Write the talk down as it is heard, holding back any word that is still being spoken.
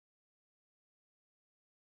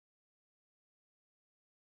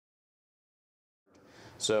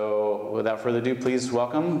So without further ado, please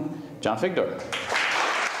welcome John Figdor.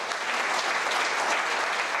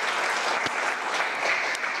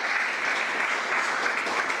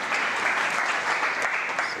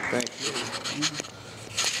 Thank you.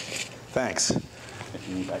 Thanks. If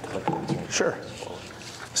you need that clicker. Sure.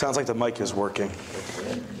 Sounds like the mic is working.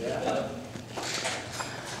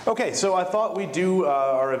 Okay, so I thought we'd do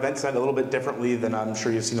our event tonight a little bit differently than I'm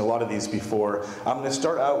sure you've seen a lot of these before. I'm going to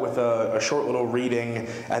start out with a short little reading,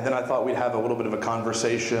 and then I thought we'd have a little bit of a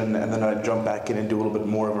conversation, and then I'd jump back in and do a little bit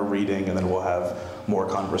more of a reading, and then we'll have more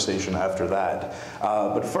conversation after that.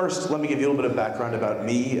 But first, let me give you a little bit of background about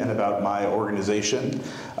me and about my organization.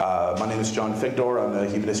 My name is John Figdor. I'm a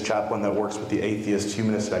humanist chaplain that works with the Atheist,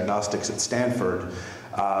 Humanist, and Agnostics at Stanford.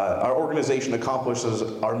 Our organization accomplishes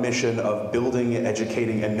our mission of building,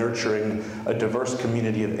 educating, and nurturing a diverse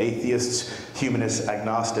community of atheists, humanists,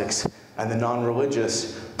 agnostics, and the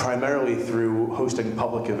non-religious, primarily through hosting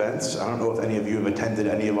public events. I don't know if any of you have attended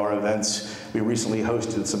any of our events. We recently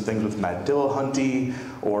hosted some things with Matt Dillahunty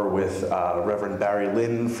or with Reverend Barry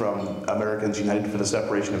Lynn from Americans United for the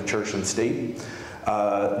Separation of Church and State.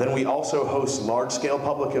 Then we also host large-scale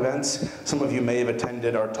public events. Some of you may have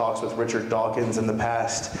attended our talks with Richard Dawkins in the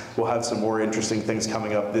past. We'll have some more interesting things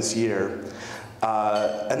coming up this year.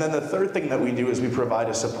 And then the third thing that we do is we provide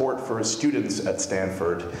a support for students at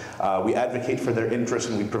Stanford. We advocate for their interests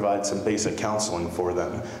and we provide some basic counseling for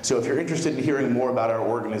them. So if you're interested in hearing more about our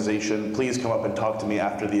organization, please come up and talk to me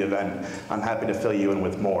after the event. I'm happy to fill you in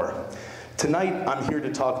with more. Tonight, I'm here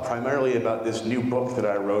to talk primarily about this new book that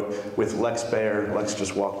I wrote with Lex Baer. Lex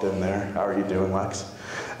just walked in there. How are you doing, Lex?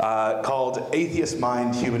 Called Atheist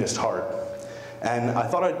Mind, Humanist Heart. And I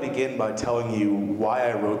thought I'd begin by telling you why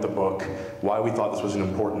I wrote the book, why we thought this was an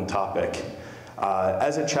important topic.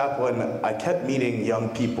 As a chaplain, I kept meeting young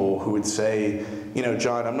people who would say, you know,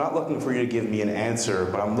 John, I'm not looking for you to give me an answer,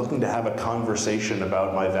 but I'm looking to have a conversation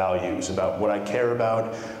about my values, about what I care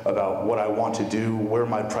about what I want to do, where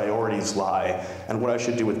my priorities lie, and what I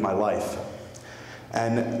should do with my life.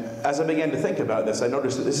 And as I began to think about this, I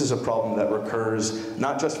noticed that this is a problem that recurs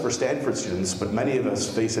not just for Stanford students, but many of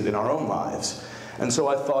us face it in our own lives. And so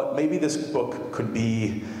I thought maybe this book could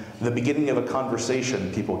be the beginning of a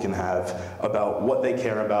conversation people can have about what they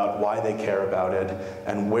care about, why they care about it,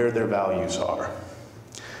 and where their values are.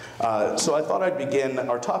 So I thought I'd begin.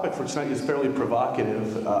 Our topic for tonight is fairly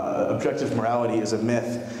provocative. Objective morality is a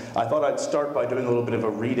myth. I thought I'd start by doing a little bit of a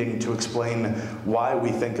reading to explain why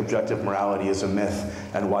we think objective morality is a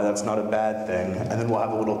myth and why that's not a bad thing, and then we'll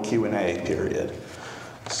have a little Q&A period.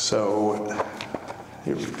 So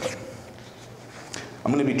here we go.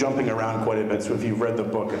 I'm going to be jumping around quite a bit, so if you've read the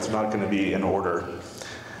book, it's not going to be in order.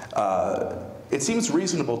 It seems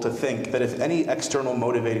reasonable to think that if any external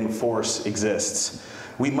motivating force exists,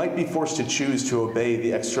 we might be forced to choose to obey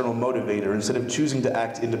the external motivator instead of choosing to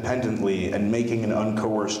act independently and making an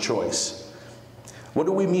uncoerced choice. What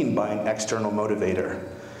do we mean by an external motivator?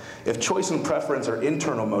 If choice and preference are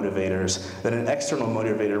internal motivators, then an external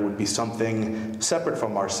motivator would be something separate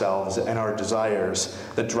from ourselves and our desires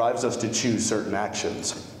that drives us to choose certain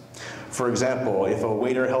actions. For example, if a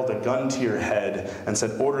waiter held a gun to your head and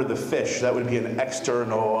said, order the fish, that would be an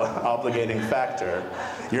external obligating factor.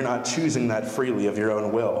 You're not choosing that freely of your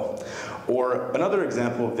own will. Or another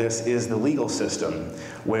example of this is the legal system,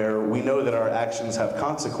 where we know that our actions have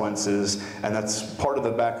consequences, and that's part of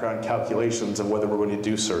the background calculations of whether we're going to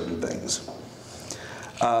do certain things.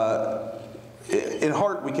 In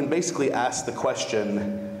Heart, we can basically ask the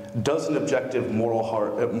question, does an objective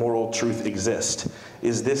moral truth exist?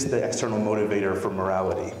 Is this the external motivator for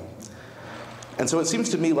morality? And so it seems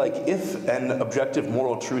to me like if an objective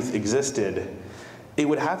moral truth existed, it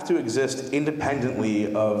would have to exist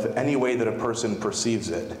independently of any way that a person perceives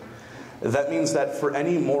it. That means that for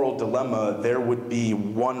any moral dilemma, there would be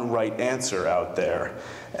one right answer out there.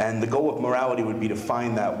 And the goal of morality would be to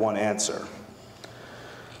find that one answer.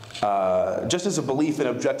 Just as a belief in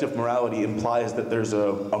objective morality implies that there's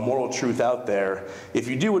a moral truth out there, if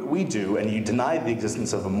you do what we do and you deny the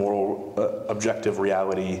existence of a moral objective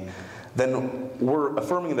reality, then we're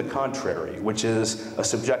affirming the contrary, which is a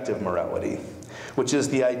subjective morality, which is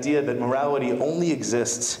the idea that morality only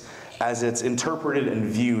exists as it's interpreted and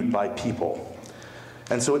viewed by people.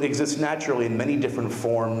 And so it exists naturally in many different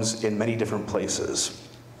forms, in many different places.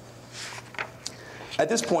 At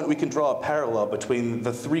this point, we can draw a parallel between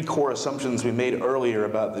the three core assumptions we made earlier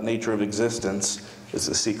about the nature of existence. It's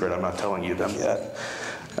a secret, I'm not telling you them yet.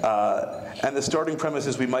 And the starting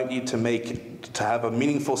premises we might need to make to have a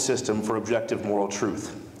meaningful system for objective moral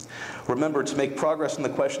truth. Remember, to make progress in the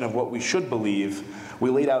question of what we should believe, we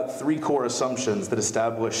laid out three core assumptions that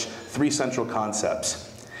establish three central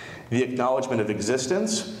concepts. the acknowledgement of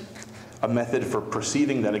existence, a method for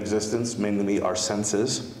perceiving that existence, mainly our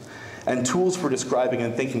senses, and tools for describing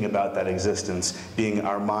and thinking about that existence, being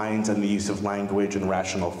our minds and the use of language and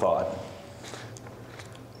rational thought.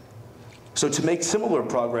 So to make similar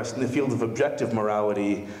progress in the field of objective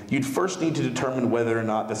morality, you'd first need to determine whether or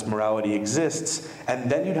not this morality exists, and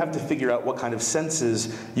then you'd have to figure out what kind of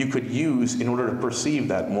senses you could use in order to perceive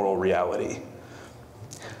that moral reality.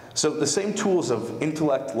 So the same tools of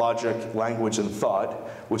intellect, logic, language, and thought,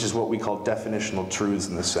 which is what we call definitional truths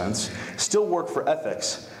in this sense, still work for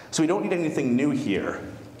ethics, so we don't need anything new here.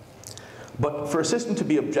 But for a system to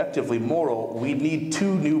be objectively moral, we need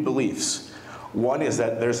two new beliefs. One is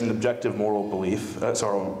that there's an objective moral belief,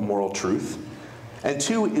 moral truth. And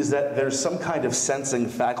two is that there's some kind of sensing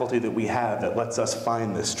faculty that we have that lets us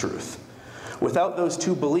find this truth. Without those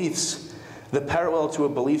two beliefs, the parallel to a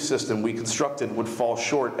belief system we constructed would fall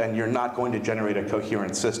short, and you're not going to generate a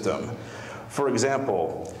coherent system. For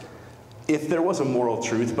example, if there was a moral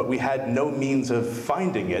truth, but we had no means of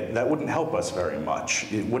finding it, that wouldn't help us very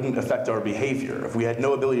much. It wouldn't affect our behavior. If we had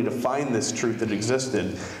no ability to find this truth that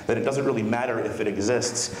existed, then it doesn't really matter if it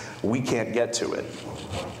exists. We can't get to it.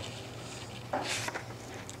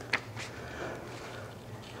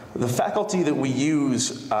 The faculty that we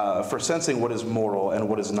use for sensing what is moral and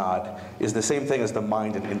what is not is the same thing as the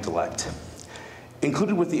mind and intellect.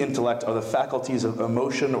 Included with the intellect are the faculties of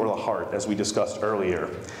emotion or the heart, as we discussed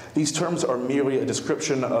earlier. These terms are merely a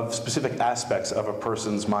description of specific aspects of a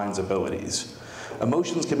person's mind's abilities.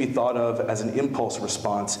 Emotions can be thought of as an impulse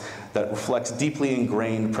response that reflects deeply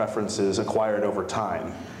ingrained preferences acquired over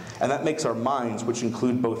time. And that makes our minds, which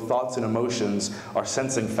include both thoughts and emotions, our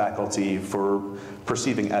sensing faculty for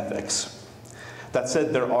perceiving ethics. That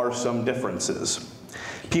said, there are some differences.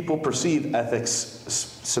 People perceive ethics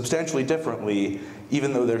substantially differently,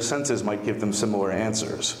 even though their senses might give them similar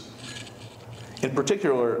answers. In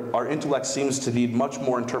particular, our intellect seems to need much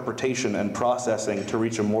more interpretation and processing to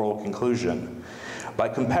reach a moral conclusion. By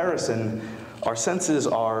comparison, our senses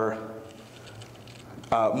are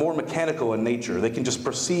more mechanical in nature. They can just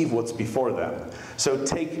perceive what's before them. So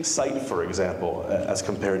take sight, for example, as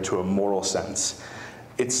compared to a moral sense.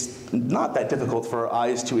 It's not that difficult for our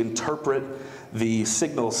eyes to interpret the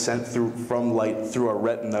signals sent from light through our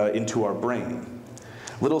retina into our brain.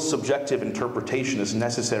 Little subjective interpretation is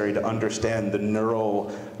necessary to understand the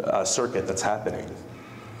neural circuit that's happening.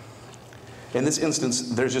 In this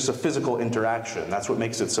instance, there's just a physical interaction. That's what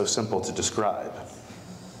makes it so simple to describe.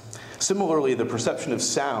 Similarly, the perception of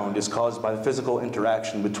sound is caused by the physical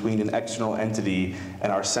interaction between an external entity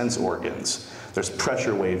and our sense organs. There's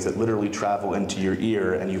pressure waves that literally travel into your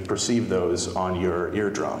ear, and you perceive those on your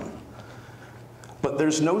eardrum. But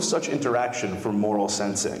there's no such interaction for moral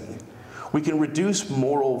sensing. We can reduce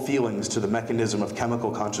moral feelings to the mechanism of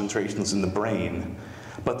chemical concentrations in the brain,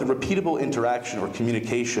 but the repeatable interaction or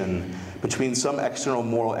communication between some external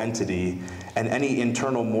moral entity and any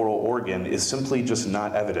internal moral organ is simply just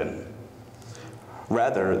not evident.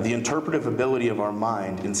 Rather, the interpretive ability of our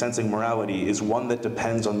mind in sensing morality is one that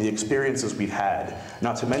depends on the experiences we've had,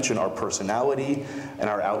 not to mention our personality and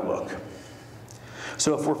our outlook.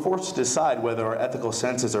 So if we're forced to decide whether our ethical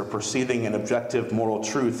senses are perceiving an objective moral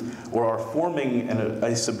truth or are forming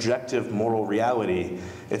a subjective moral reality,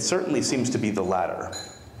 it certainly seems to be the latter.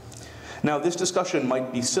 Now, this discussion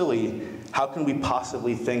might be silly. How can we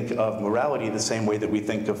possibly think of morality the same way that we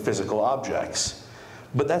think of physical objects?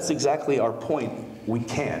 But that's exactly our point. We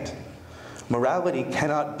can't. Morality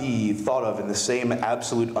cannot be thought of in the same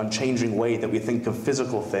absolute unchanging way that we think of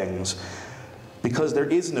physical things, because there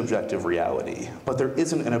is an objective reality, but there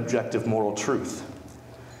isn't an objective moral truth.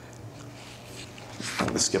 I'm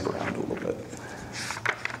going to skip around a little bit.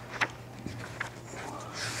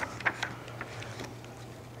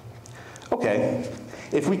 Okay,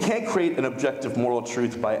 if we can't create an objective moral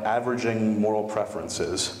truth by averaging moral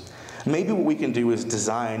preferences, maybe what we can do is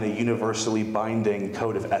design a universally binding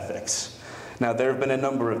code of ethics. Now, there have been a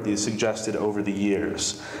number of these suggested over the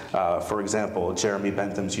years. For example, Jeremy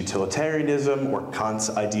Bentham's utilitarianism, or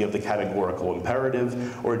Kant's idea of the categorical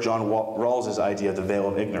imperative, or John Rawls's idea of the veil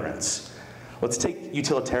of ignorance. Let's take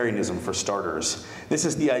utilitarianism for starters. This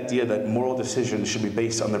is the idea that moral decisions should be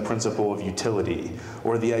based on the principle of utility,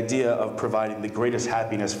 or the idea of providing the greatest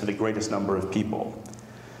happiness for the greatest number of people.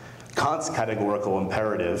 Kant's categorical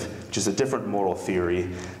imperative, which is a different moral theory,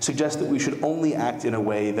 suggests that we should only act in a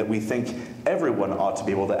way that we think everyone ought to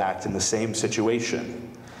be able to act in the same situation.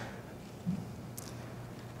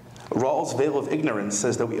 Rawls' veil of ignorance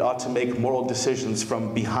says that we ought to make moral decisions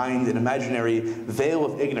from behind an imaginary veil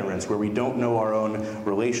of ignorance where we don't know our own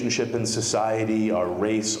relationship in society, our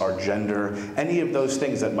race, our gender, any of those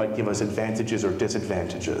things that might give us advantages or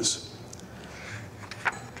disadvantages.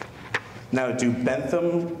 Now, do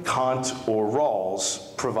Bentham, Kant, or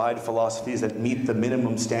Rawls provide philosophies that meet the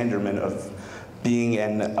minimum standard of being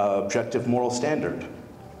an objective moral standard?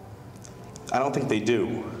 I don't think they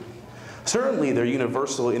do. Certainly, they're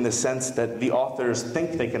universal in the sense that the authors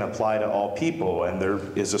think they can apply to all people, and there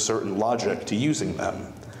is a certain logic to using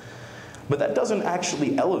them. But that doesn't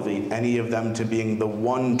actually elevate any of them to being the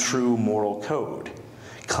one true moral code.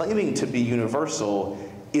 Claiming to be universal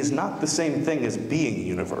is not the same thing as being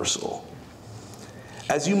universal.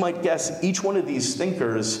 As you might guess, each one of these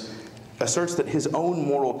thinkers asserts that his own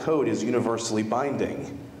moral code is universally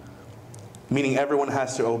binding, meaning everyone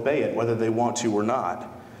has to obey it whether they want to or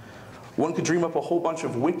not. One could dream up a whole bunch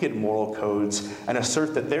of wicked moral codes and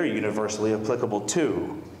assert that they're universally applicable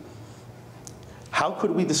too. How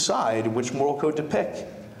could we decide which moral code to pick?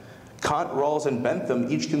 Kant, Rawls, and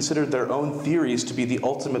Bentham each considered their own theories to be the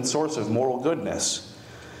ultimate source of moral goodness.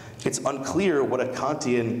 It's unclear what a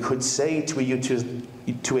Kantian could say to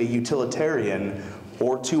a utilitarian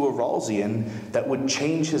or to a Rawlsian that would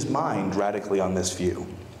change his mind radically on this view.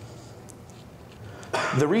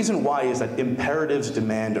 The reason why is that imperatives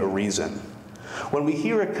demand a reason. When we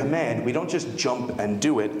hear a command, we don't just jump and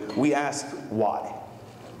do it, we ask why.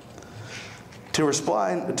 To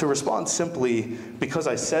respond simply, because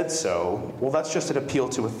I said so, well, that's just an appeal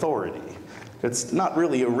to authority. It's not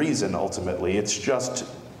really a reason, ultimately, it's just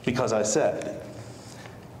because I said.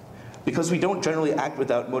 Because we don't generally act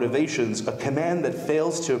without motivations, a command that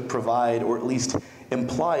fails to provide or at least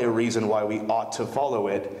imply a reason why we ought to follow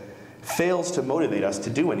it fails to motivate us to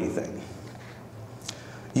do anything.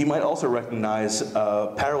 You might also recognize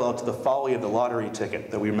a parallel to the folly of the lottery ticket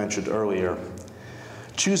that we mentioned earlier.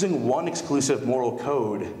 Choosing one exclusive moral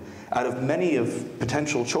code out of many of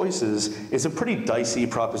potential choices is a pretty dicey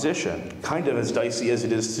proposition, kind of as dicey as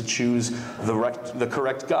it is to choose the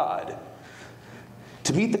correct God.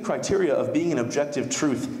 To meet the criteria of being an objective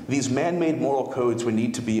truth, these man-made moral codes would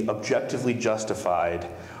need to be objectively justified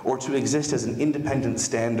or to exist as an independent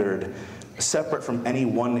standard separate from any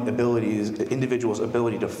one individual's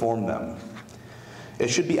ability to form them. It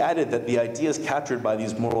should be added that the ideas captured by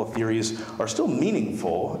these moral theories are still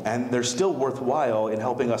meaningful, and they're still worthwhile in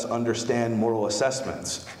helping us understand moral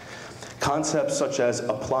assessments. Concepts such as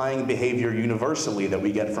applying behavior universally that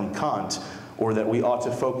we get from Kant, or that we ought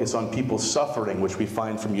to focus on people's suffering, which we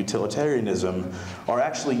find from utilitarianism, are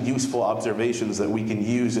actually useful observations that we can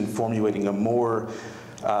use in formulating a more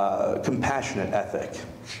compassionate ethic.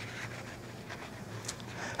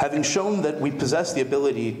 Having shown that we possess the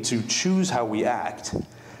ability to choose how we act,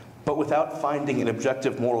 but without finding an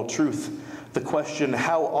objective moral truth, the question,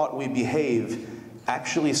 how ought we behave,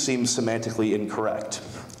 actually seems semantically incorrect.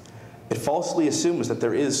 It falsely assumes that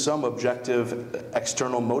there is some objective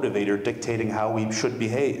external motivator dictating how we should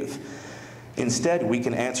behave. Instead, we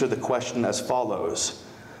can answer the question as follows.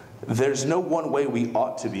 There's no one way we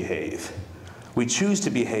ought to behave. We choose to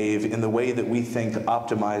behave in the way that we think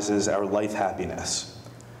optimizes our life happiness.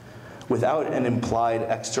 Without an implied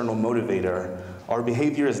external motivator, our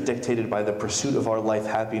behavior is dictated by the pursuit of our life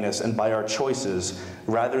happiness and by our choices,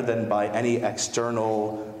 rather than by any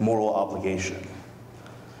external moral obligation.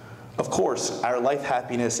 Of course, our life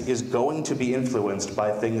happiness is going to be influenced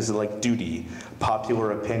by things like duty,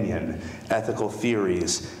 popular opinion, ethical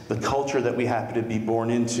theories, the culture that we happen to be born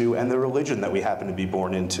into, and the religion that we happen to be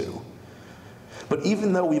born into. But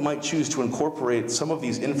even though we might choose to incorporate some of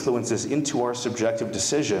these influences into our subjective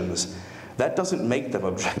decisions, that doesn't make them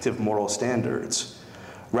objective moral standards.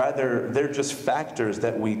 Rather, they're just factors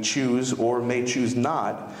that we choose or may choose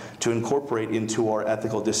not to incorporate into our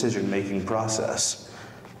ethical decision-making process.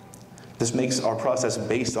 This makes our process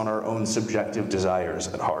based on our own subjective desires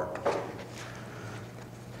at heart.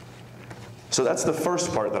 So that's the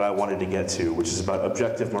first part that I wanted to get to, which is about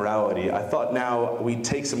objective morality. I thought now we'd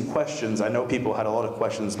take some questions. I know people had a lot of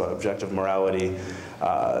questions about objective morality.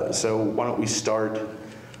 So why don't we start,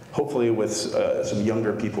 hopefully, with some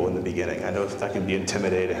younger people in the beginning. I know that can be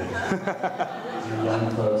intimidating.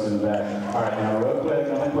 Young folks in the back. All right, now real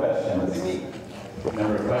quick on the questions.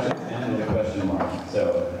 Number of questions and with a question mark.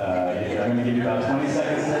 So I'm going to give you about 20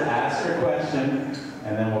 seconds to ask your question,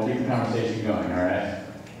 and then we'll keep the conversation going, all right?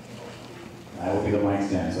 I will be the mic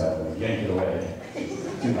stand, so I will yank it away.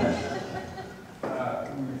 Too much.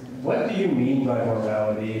 What do you mean by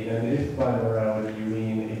morality? And if by morality you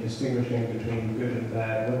mean a distinguishing between good and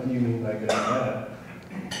bad, what do you mean by good and bad?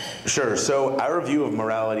 Sure. So our view of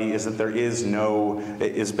morality is that there is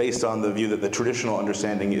is based on the view that the traditional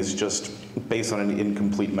understanding is just based on an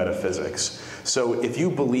incomplete metaphysics. So if you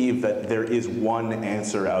believe that there is one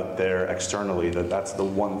answer out there externally, that that's the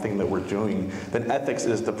one thing that we're doing, then ethics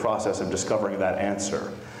is the process of discovering that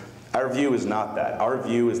answer. Our view is not that. Our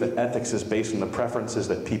view is that ethics is based on the preferences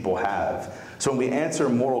that people have. So when we answer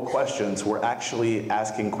moral questions, we're actually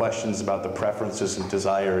asking questions about the preferences and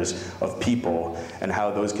desires of people and how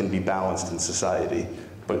those can be balanced in society.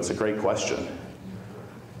 But it's a great question.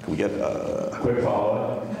 Can we get a Quick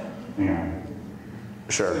follow-up? Yeah.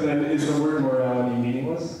 Sure. So then is the word morality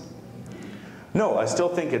meaningless? No, I still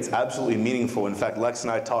think it's absolutely meaningful. In fact, Lex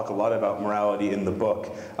and I talk a lot about morality in the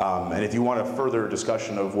book. And if you want a further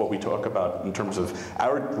discussion of what we talk about in terms of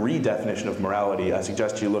our redefinition of morality, I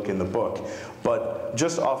suggest you look in the book. But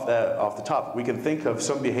just off the top, we can think of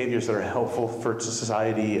some behaviors that are helpful for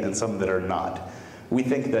society and some that are not. We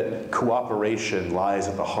think that cooperation lies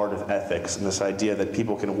at the heart of ethics, and this idea that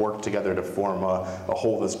people can work together to form a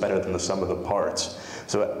whole that's better than the sum of the parts.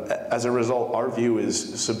 So as a result, our view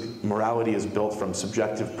is morality is built from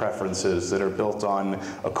subjective preferences that are built on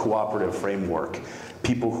a cooperative framework.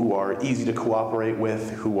 People who are easy to cooperate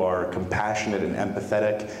with, who are compassionate and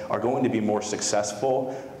empathetic, are going to be more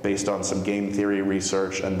successful based on some game theory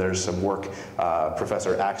research, and there's some work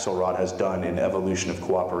Professor Axelrod has done in evolution of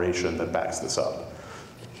cooperation that backs this up.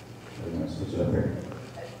 We're going to switch it up here.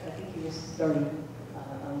 I think you just started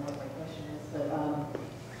on what my question is, but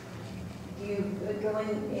do you go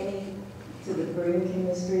any to the brain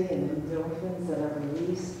chemistry and endorphins that are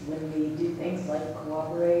released when we do things like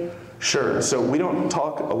cooperate? Sure. So we don't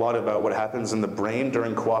talk a lot about what happens in the brain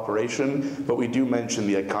during cooperation, but we do mention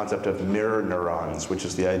the concept of mirror neurons, which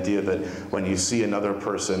is the idea that when you see another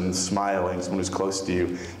person smiling, someone who's close to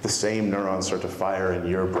you, the same neurons start to fire in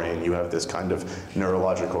your brain. You have this kind of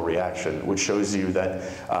neurological reaction, which shows you that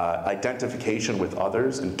identification with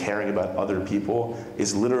others and caring about other people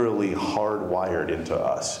is literally hardwired into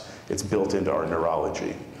us. It's built into our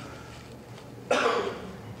neurology.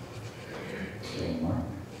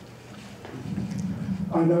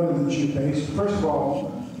 I noted that you based, first of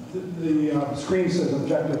all, the screen says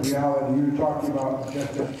objective reality. You're talking about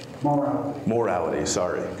objective morality. Morality,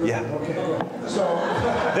 sorry. Yeah. Okay, good. So,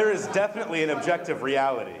 There is definitely an objective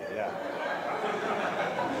reality, yeah.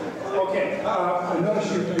 okay, I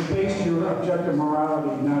noticed you based your objective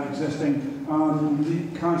morality not existing on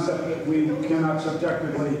the concept that we cannot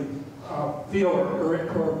subjectively feel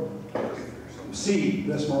or see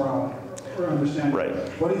this morality or understand it. Right.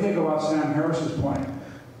 What do you think about Sam Harris's point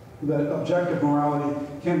that objective morality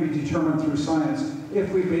can be determined through science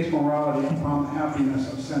if we base morality upon the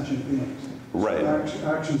happiness of sentient beings? Right. Certain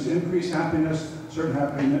actions increase happiness, certain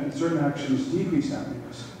actions decrease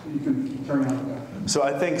happiness. You can carry on with that. So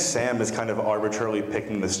I think Sam is kind of arbitrarily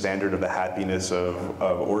picking the standard of the happiness of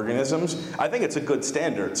organisms. I think it's a good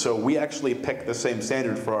standard. So we actually pick the same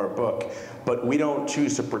standard for our book, but we don't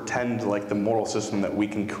choose to pretend like the moral system that we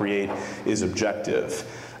can create is objective.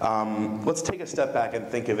 Let's take a step back and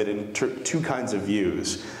think of it in two kinds of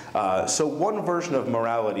views. So one version of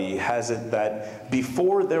morality has it that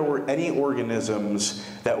before there were any organisms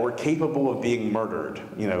that were capable of being murdered,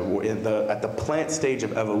 you know, at the plant stage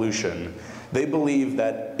of evolution, they believed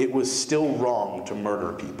that it was still wrong to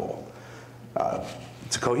murder people.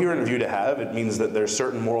 It's a coherent view to have. It means that there's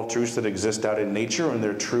certain moral truths that exist out in nature and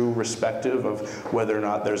they're true respective of whether or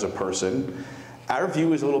not there's a person. Our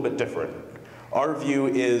view is a little bit different. Our view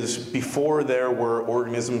is before there were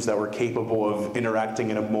organisms that were capable of interacting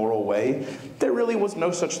in a moral way, there really was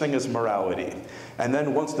no such thing as morality. And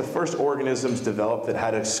then once the first organisms developed that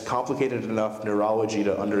had a complicated enough neurology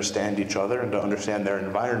to understand each other and to understand their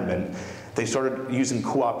environment, they started using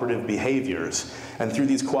cooperative behaviors. And through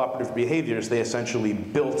these cooperative behaviors, they essentially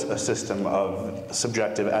built a system of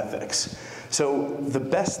subjective ethics. So the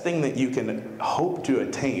best thing that you can hope to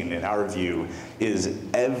attain, in our view, is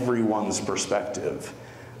everyone's perspective.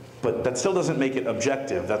 But that still doesn't make it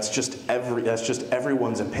objective. That's just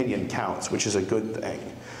everyone's opinion counts, which is a good thing.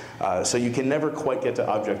 So you can never quite get to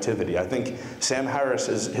objectivity. I think Sam Harris,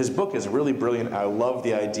 his book is really brilliant. I love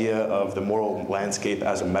the idea of the moral landscape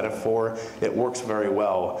as a metaphor. It works very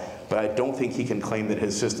well, but I don't think he can claim that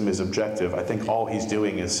his system is objective. I think all he's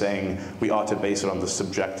doing is saying we ought to base it on the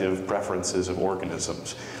subjective preferences of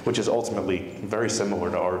organisms, which is ultimately very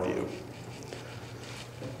similar to our view.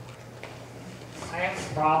 I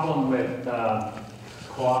have a problem with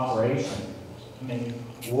cooperation. I mean,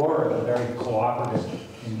 war is a very cooperative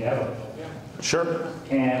endeavor. Sure.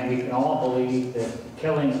 And we can all believe that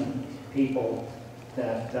killing people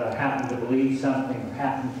that happen to believe something or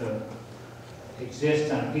happen to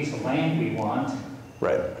exists on a piece of land we want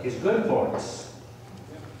Right. is good for us.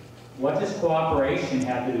 What does cooperation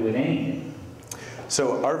have to do with anything?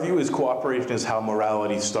 So our view is cooperation is how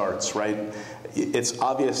morality starts, right? It's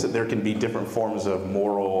obvious that there can be different forms of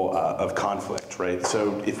moral, of conflict, right?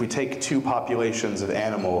 So if we take two populations of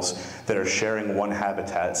animals that are sharing one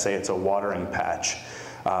habitat, say it's a watering patch,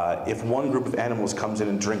 if one group of animals comes in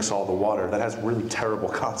and drinks all the water, that has really terrible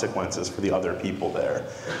consequences for the other people there.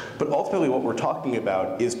 But ultimately what we're talking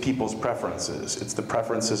about is people's preferences. It's the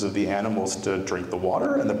preferences of the animals to drink the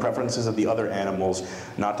water and the preferences of the other animals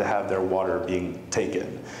not to have their water being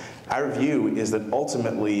taken. Our view is that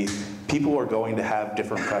ultimately people are going to have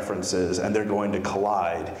different preferences and they're going to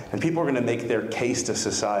collide. And people are going to make their case to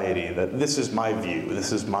society that this is my view,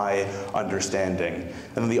 this is my understanding.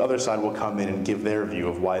 And then the other side will come in and give their view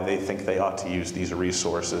of why they think they ought to use these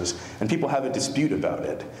resources. And people have a dispute about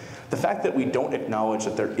it. The fact that we don't acknowledge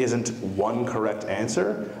that there isn't one correct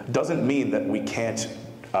answer doesn't mean that we can't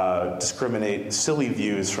discriminate silly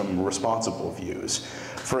views from responsible views.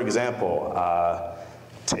 For example,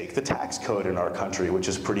 take the tax code in our country, which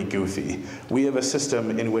is pretty goofy. We have a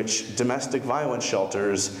system in which domestic violence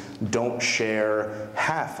shelters don't share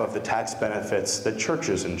half of the tax benefits that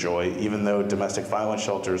churches enjoy, even though domestic violence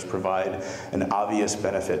shelters provide an obvious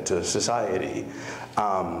benefit to society.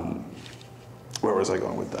 Where was I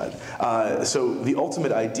going with that? So the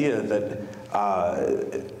ultimate idea that,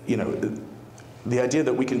 the idea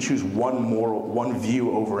that we can choose one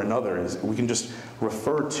view over another is we can just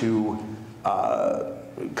refer to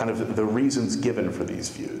kind of the reasons given for these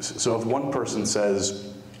views. So if one person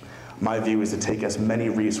says, my view is to take as many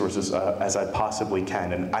resources as I possibly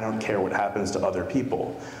can, and I don't care what happens to other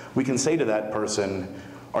people, we can say to that person,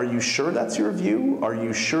 are you sure that's your view? Are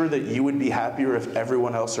you sure that you would be happier if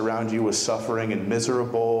everyone else around you was suffering and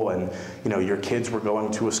miserable, and your kids were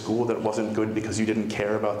going to a school that wasn't good because you didn't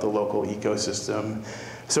care about the local ecosystem?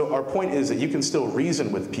 So our point is that you can still reason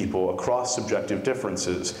with people across subjective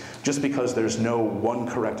differences. Just because there's no one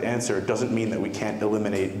correct answer doesn't mean that we can't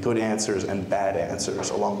eliminate good answers and bad answers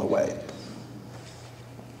along the way.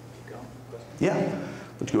 Yeah,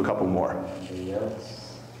 let's do a couple more. Anybody else?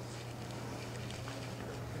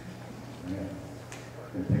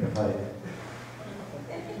 Pick a fight.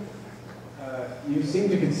 You seem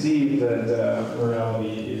to concede that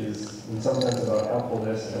morality is in some sense about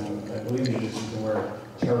helpfulness, and I believe you just used the word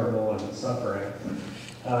terrible and suffering.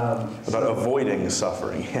 About avoiding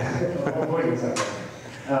suffering. Avoiding suffering.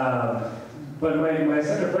 But my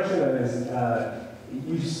second question then is,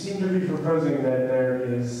 you seem to be proposing that there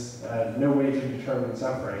is no way to determine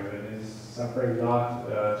suffering. That is suffering not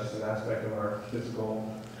just an aspect of our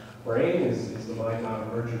physical brain? Is the mind not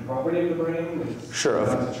an emergent property of the brain? It's Sure.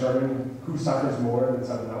 not determine who suffers more than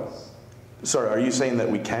someone else? Sorry, are you saying that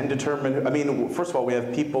we can determine? I mean, first of all, we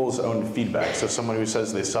have people's own feedback. So someone who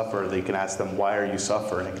says they suffer, they can ask them, why are you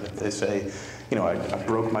suffering? And if they say, I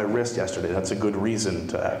broke my wrist yesterday, that's a good reason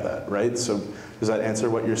to have that, right? So does that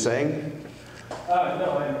answer what you're saying?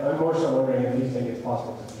 No, I'm more so wondering if you think it's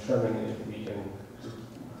possible to determine if we can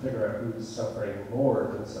figure out who's suffering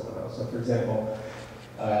more than someone else. So for example,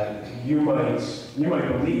 you might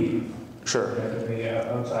believe, Sure.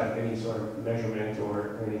 Outside of any sort of measurement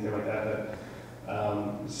or anything like that,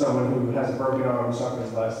 someone who has a broken arm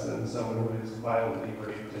suffers less than someone who is violently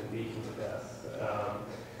raped and beaten to death.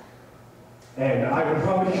 And I would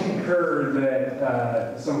probably concur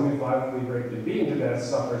that someone who's violently raped and beaten to death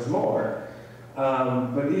suffers more.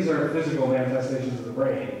 But these are physical manifestations of the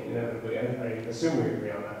brain, inevitably. I assume we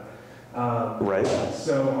agree on that. Right.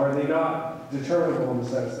 So are they not determinable in the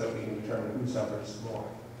sense that we can determine who suffers more?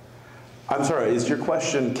 I'm sorry, is your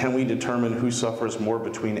question, can we determine who suffers more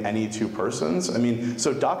between any two persons? I mean,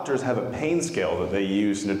 so doctors have a pain scale that they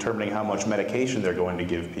use in determining how much medication they're going to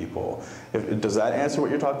give people. Does that answer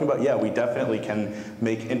what you're talking about? Yeah, we definitely can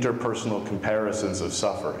make interpersonal comparisons of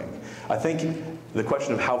suffering. I think the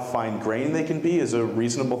question of how fine-grained they can be is a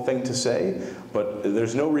reasonable thing to say, but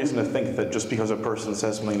there's no reason to think that just because a person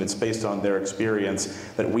says something that's based on their experience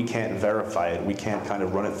that we can't verify it. We can't kind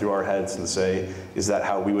of run it through our heads and say, is that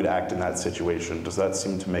how we would act in that situation? Does that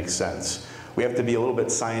seem to make sense? We have to be a little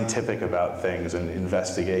bit scientific about things and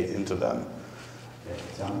investigate into them.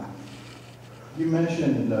 John? You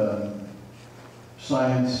mentioned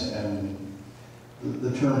science and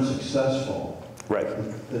the term successful. Right.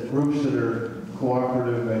 That groups that are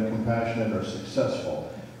cooperative and compassionate are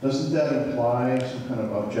successful. Doesn't that imply some kind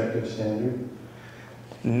of objective standard?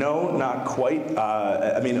 No, not quite.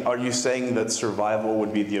 I mean, are you saying that survival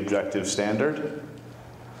would be the objective standard?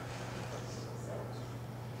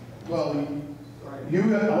 Well, I want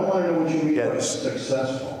to know what you mean by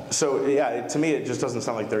successful. So yeah, to me it just doesn't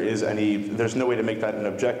sound like there's no way to make that an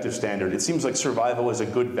objective standard. It seems like survival is a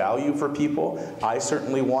good value for people. I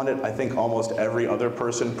certainly want it. I think almost every other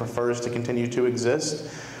person prefers to continue to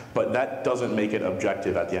exist. But that doesn't make it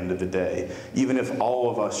objective at the end of the day. Even if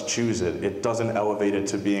all of us choose it, it doesn't elevate it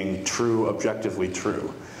to being true, objectively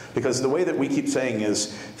true. Because the way that we keep saying is,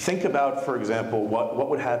 think about, for example, what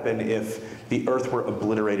would happen if the Earth were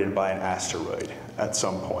obliterated by an asteroid at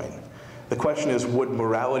some point. The question is, would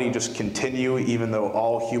morality just continue even though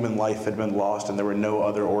all human life had been lost and there were no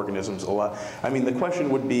other organisms alive? I mean, the question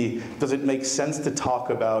would be, does it make sense to talk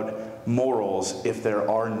about morals if there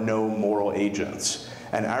are no moral agents?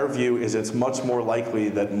 And our view is it's much more likely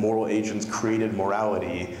that moral agents created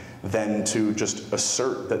morality than to just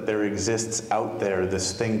assert that there exists out there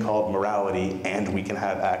this thing called morality and we can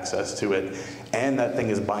have access to it, and that thing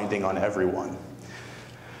is binding on everyone.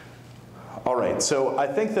 All right, so I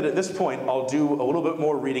think that at this point I'll do a little bit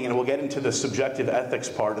more reading and we'll get into the subjective ethics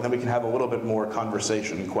part, and then we can have a little bit more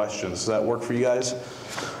conversation and questions. Does that work for you guys?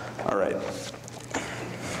 All right.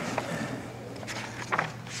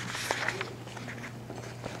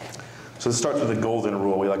 So this starts with the golden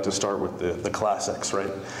rule. We like to start with the classics,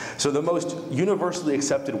 right? So the most universally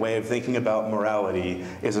accepted way of thinking about morality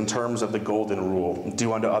is in terms of the golden rule.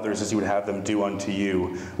 Do unto others as you would have them do unto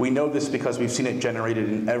you. We know this because we've seen it generated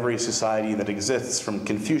in every society that exists, from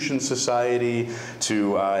Confucian society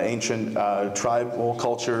to ancient tribal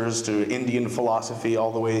cultures to Indian philosophy,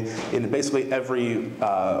 all the way in basically every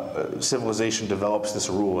civilization develops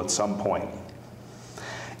this rule at some point.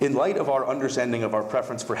 In light of our understanding of our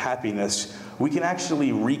preference for happiness, we can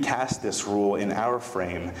actually recast this rule in our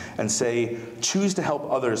frame and say, choose to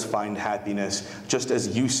help others find happiness just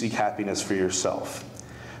as you seek happiness for yourself.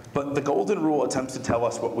 But the golden rule attempts to tell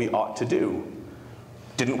us what we ought to do.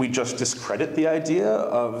 Didn't we just discredit the idea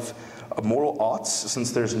of moral oughts since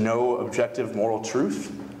there's no objective moral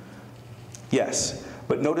truth? Yes,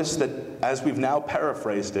 but notice that as we've now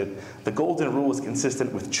paraphrased it, the golden rule is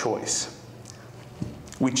consistent with choice.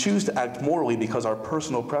 We choose to act morally because our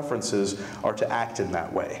personal preferences are to act in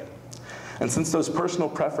that way. And since those personal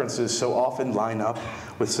preferences so often line up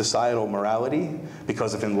with societal morality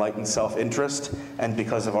because of enlightened self-interest and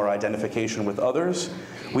because of our identification with others,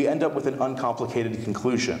 we end up with an uncomplicated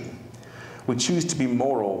conclusion. We choose to be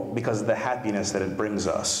moral because of the happiness that it brings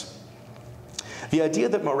us. The idea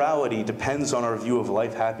that morality depends on our view of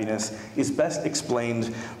life happiness is best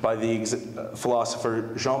explained by the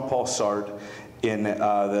philosopher Jean-Paul Sartre in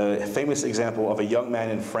the famous example of a young man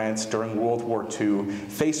in France during World War II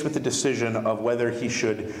faced with the decision of whether he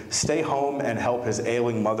should stay home and help his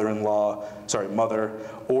ailing mother,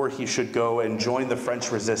 or he should go and join the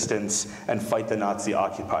French resistance and fight the Nazi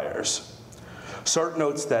occupiers. Sartre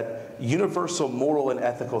notes that universal moral and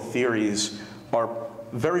ethical theories are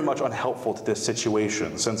very much unhelpful to this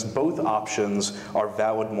situation, since both options are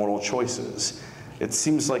valid moral choices. It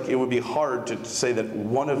seems like it would be hard to say that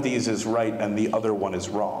one of these is right and the other one is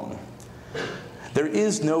wrong. There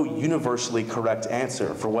is no universally correct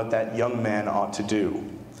answer for what that young man ought to do.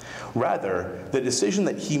 Rather, the decision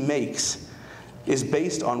that he makes is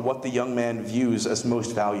based on what the young man views as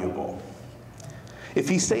most valuable. If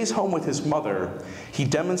he stays home with his mother, he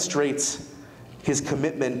demonstrates his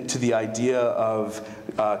commitment to the idea of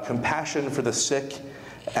compassion for the sick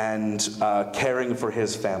and caring for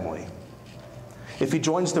his family. If he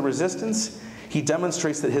joins the resistance, he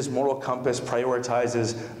demonstrates that his moral compass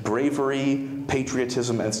prioritizes bravery,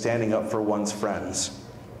 patriotism, and standing up for one's friends.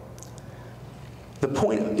 The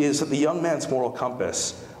point is that the young man's moral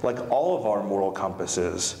compass, like all of our moral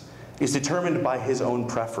compasses, is determined by his own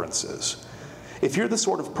preferences. If you're the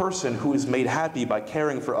sort of person who is made happy by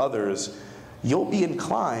caring for others, you'll be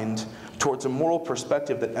inclined towards a moral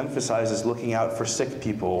perspective that emphasizes looking out for sick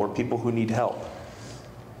people or people who need help.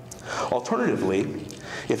 Alternatively,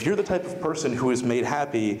 if you're the type of person who is made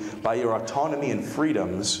happy by your autonomy and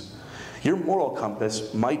freedoms, your moral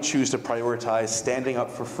compass might choose to prioritize standing up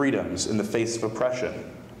for freedoms in the face of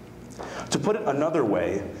oppression. To put it another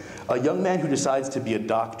way, a young man who decides to be a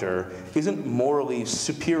doctor isn't morally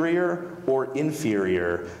superior or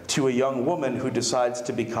inferior to a young woman who decides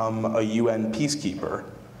to become a UN peacekeeper.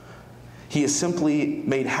 He is simply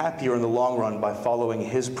made happier in the long run by following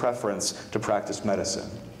his preference to practice medicine.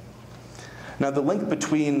 Now, the link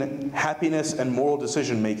between happiness and moral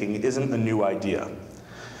decision-making isn't a new idea.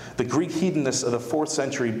 The Greek hedonists of the 4th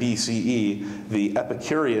century BCE, the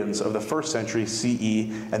Epicureans of the 1st century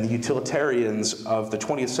CE, and the utilitarians of the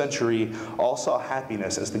 20th century all saw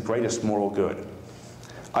happiness as the greatest moral good,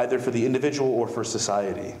 either for the individual or for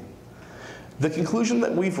society. The conclusion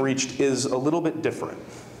that we've reached is a little bit different.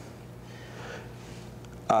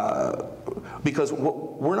 Because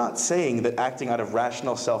we're not saying that acting out of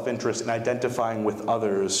rational self-interest and identifying with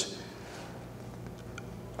others,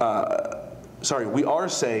 we are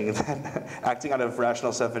saying that acting out of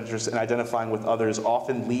rational self-interest and identifying with others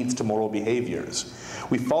often leads to moral behaviors.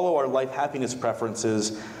 We follow our life happiness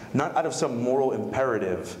preferences not out of some moral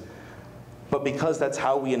imperative, but because that's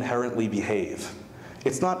how we inherently behave.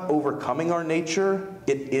 It's not overcoming our nature,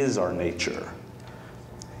 it is our nature.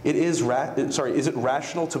 Is it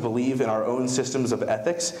rational to believe in our own systems of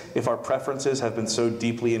ethics if our preferences have been so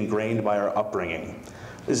deeply ingrained by our upbringing?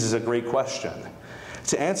 This is a great question.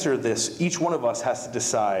 To answer this, each one of us has to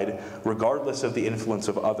decide, regardless of the influence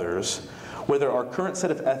of others, whether our current set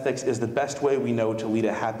of ethics is the best way we know to lead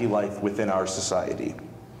a happy life within our society.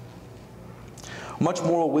 Much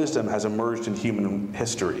moral wisdom has emerged in human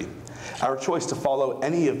history. Our choice to follow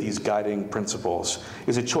any of these guiding principles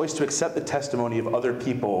is a choice to accept the testimony of other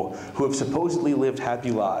people who have supposedly lived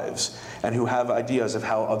happy lives and who have ideas of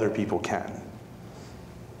how other people can.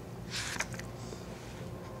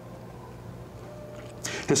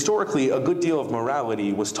 Historically, a good deal of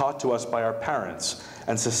morality was taught to us by our parents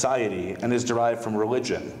and society and is derived from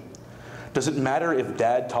religion. Does it matter if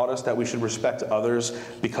Dad taught us that we should respect others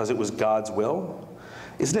because it was God's will?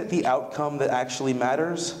 Isn't it the outcome that actually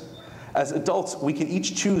matters? As adults, we can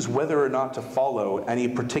each choose whether or not to follow any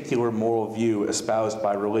particular moral view espoused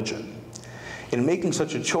by religion. In making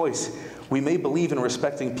such a choice, we may believe in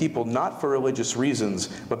respecting people not for religious reasons,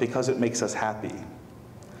 but because it makes us happy.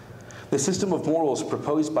 The system of morals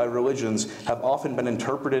proposed by religions have often been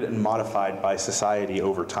interpreted and modified by society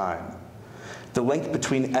over time. The link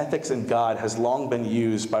between ethics and God has long been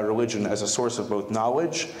used by religion as a source of both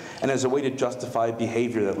knowledge and as a way to justify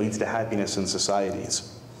behavior that leads to happiness in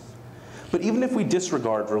societies. But even if we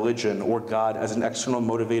disregard religion or God as an external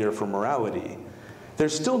motivator for morality,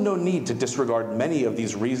 there's still no need to disregard many of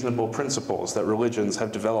these reasonable principles that religions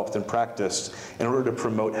have developed and practiced in order to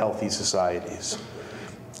promote healthy societies.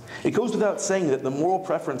 It goes without saying that the moral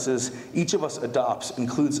preferences each of us adopts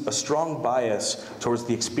includes a strong bias towards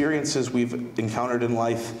the experiences we've encountered in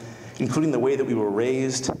life, including the way that we were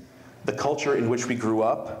raised, the culture in which we grew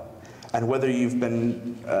up, and whether you've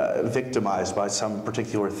been victimized by some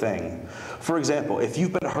particular thing. For example, if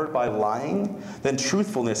you've been hurt by lying, then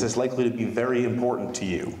truthfulness is likely to be very important to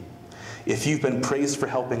you. If you've been praised for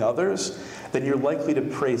helping others, then you're likely to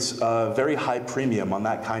place a very high premium on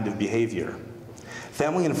that kind of behavior.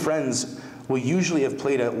 Family and friends will usually have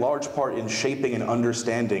played a large part in shaping and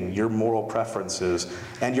understanding your moral preferences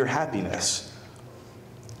and your happiness.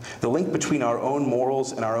 The link between our own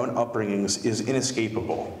morals and our own upbringings is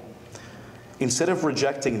inescapable. Instead of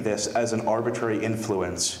rejecting this as an arbitrary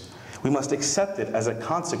influence, we must accept it as a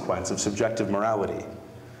consequence of subjective morality.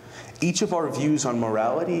 Each of our views on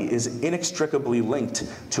morality is inextricably linked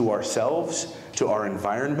to ourselves, to our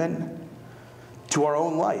environment, to our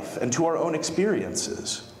own life, and to our own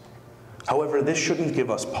experiences. However, this shouldn't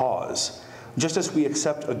give us pause. Just as we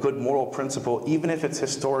accept a good moral principle, even if it's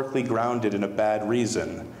historically grounded in a bad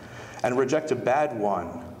reason, and reject a bad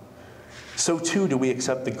one, so too do we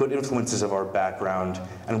accept the good influences of our background,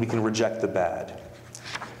 and we can reject the bad.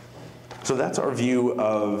 So that's our view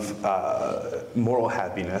of moral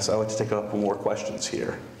happiness. I'd like to take up more questions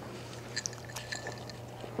here.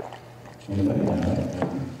 Anybody?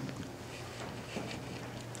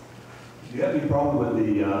 Do you have any problem with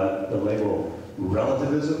the label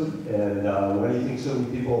relativism? And why do you think so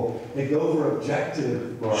many people, they go for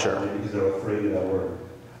objective morality because they're afraid of that word?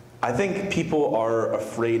 I think people are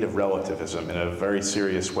afraid of relativism in a very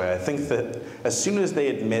serious way. I think that as soon as they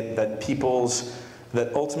admit that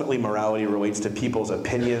that ultimately morality relates to people's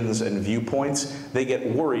opinions and viewpoints, they get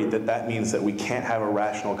worried that that means that we can't have a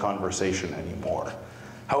rational conversation anymore.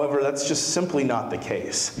 However, that's just simply not the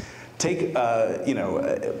case. Take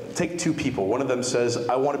two people. One of them says,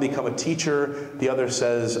 I want to become a teacher. The other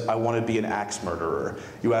says, I want to be an axe murderer.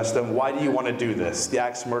 You ask them, why do you want to do this? The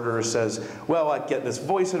axe murderer says, well, I get this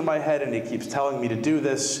voice in my head and it keeps telling me to do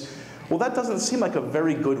this. Well, that doesn't seem like a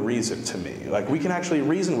very good reason to me. Like, we can actually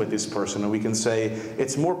reason with this person and we can say,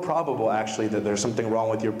 it's more probable actually that there's something wrong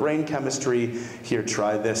with your brain chemistry. Here,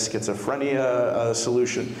 try this schizophrenia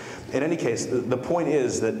solution. In any case, the point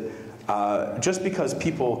is that just because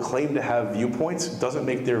people claim to have viewpoints doesn't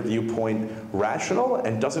make their viewpoint rational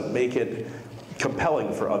and doesn't make it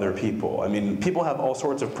compelling for other people. I mean, people have all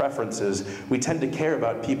sorts of preferences. We tend to care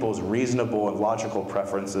about people's reasonable and logical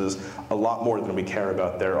preferences a lot more than we care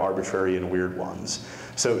about their arbitrary and weird ones.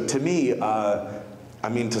 So to me, I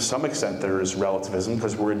mean, to some extent there is relativism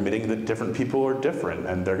because we're admitting that different people are different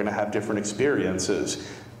and they're going to have different experiences.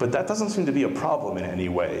 But that doesn't seem to be a problem in any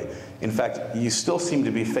way. In fact, you still seem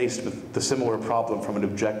to be faced with the similar problem from an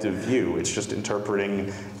objective view. It's just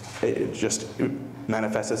interpreting, it just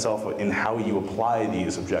manifests itself in how you apply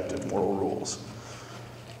these objective moral rules.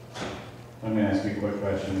 I'm going to ask you a quick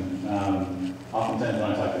question. Oftentimes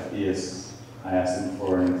when I talk to theists, I ask them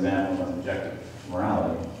for an example of objective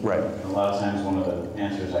morality. Right. And a lot of times one of the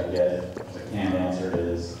answers I get, the canned answer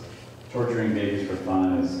is, torturing babies for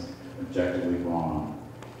fun is objectively wrong.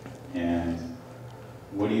 And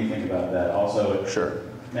what do you think about that? Also, sure.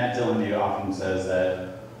 Matt Dillon often says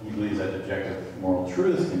that he believes that objective moral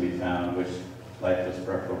truths can be found, which life is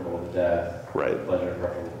preferable to death, right. Pleasure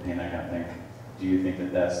preferable to pain, that kind of thing. Do you think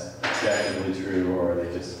that that's objectively true, or are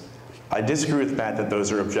they just... I disagree with Matt that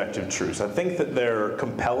those are objective truths. I think that they're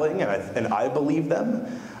compelling, and I believe them.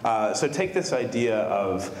 So take this idea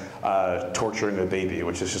of torturing a baby,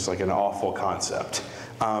 which is just like an awful concept.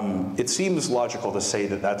 It seems logical to say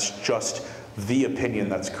that that's just the opinion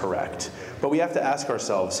that's correct. But we have to ask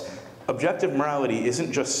ourselves, objective morality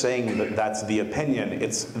isn't just saying that that's the opinion,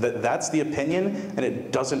 it's that that's the opinion and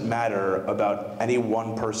it doesn't matter about any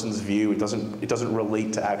one person's view, it doesn't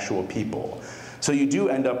relate to actual people. So you do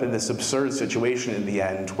end up in this absurd situation in the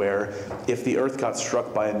end where if the Earth got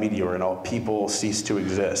struck by a meteor and all people ceased to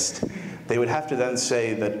exist, they would have to then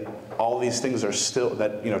say that all these things are still,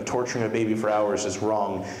 that torturing a baby for hours is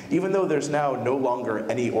wrong, even though there's now no longer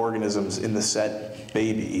any organisms in the set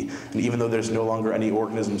baby, and even though there's no longer any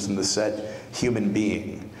organisms in the set human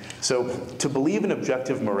being. So to believe in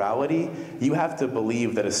objective morality, you have to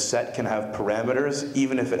believe that a set can have parameters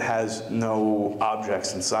even if it has no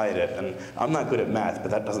objects inside it. And I'm not good at math,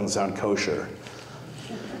 but that doesn't sound kosher.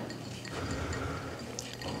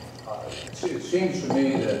 It seems to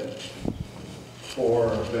me that for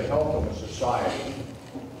the health of a society,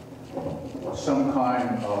 some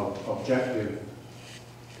kind of objective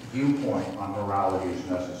viewpoint on morality is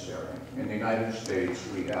necessary. In the United States,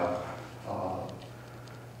 we have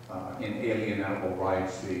inalienable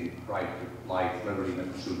rights, the right to life, liberty, and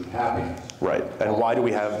the pursuit of happiness. Right, and why do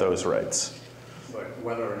we have those rights? But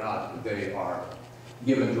whether or not they are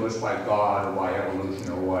given to us by God or by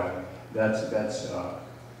evolution or what, that's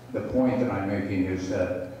the point that I'm making is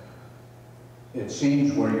that it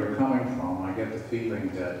seems where you're coming from, I get the feeling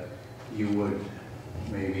that you would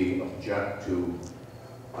maybe object to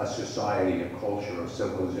a society, a culture, a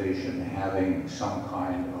civilization having some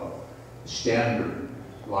kind of standard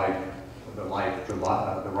like the right to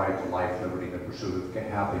life, liberty, and the pursuit of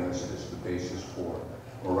happiness is the basis for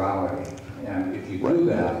morality. And if you do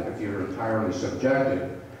that, if you're entirely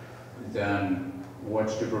subjective, then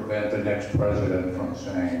what's to prevent the next president from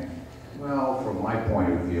saying, well, from my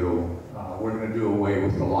point of view, we're going to do away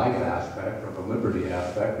with the life aspect or the liberty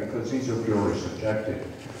aspect because these are purely subjective.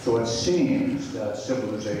 So it seems that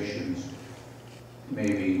civilizations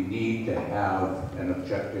maybe need to have an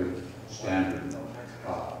objective standard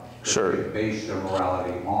sure. to base their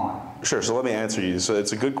morality on. Sure, so let me answer you. So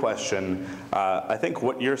it's a good question. I think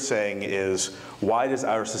what you're saying is, why does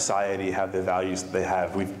our society have the values that they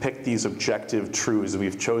have? We've picked these objective truths and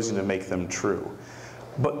we've chosen to make them true.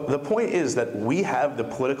 But the point is that we have the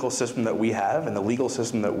political system that we have and the legal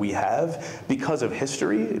system that we have because of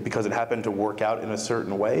history, because it happened to work out in a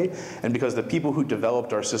certain way, and because the people who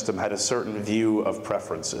developed our system had a certain view of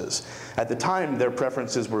preferences. At the time, their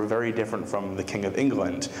preferences were very different from the King of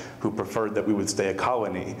England, who preferred that we would stay a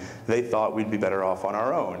colony. They thought we'd be better off on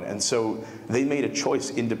our own. And so they made a choice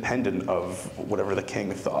independent of whatever the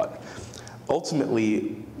king thought.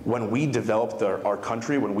 Ultimately, when we developed our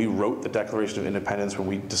country, when we wrote the Declaration of Independence, when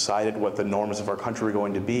we decided what the norms of our country were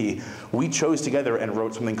going to be, we chose together and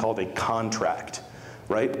wrote something called a contract,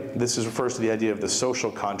 right? This refers to the idea of the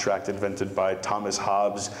social contract invented by Thomas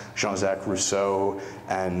Hobbes, Jean-Jacques Rousseau,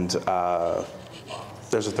 and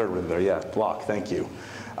there's a third one there, yeah, Locke, thank you.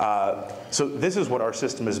 So this is what our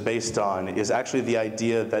system is based on, is actually the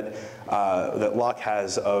idea that, that Locke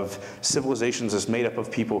has of civilizations is made up of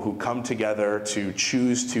people who come together to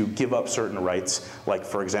choose to give up certain rights, like,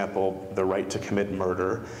 for example, the right to commit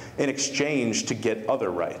murder, in exchange to get other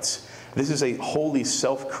rights. This is a wholly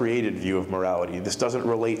self-created view of morality. This doesn't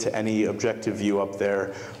relate to any objective view up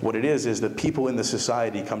there. What it is that people in the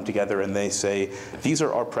society come together and they say, these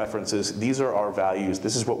are our preferences, these are our values,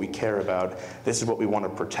 this is what we care about, this is what we want to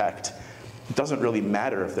protect. It doesn't really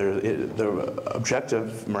matter if the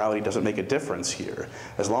objective morality doesn't make a difference here.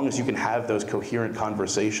 As long as you can have those coherent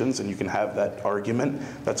conversations and you can have that argument,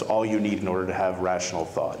 that's all you need in order to have rational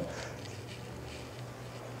thought.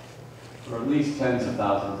 for at least tens of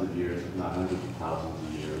thousands of years, if not hundreds of thousands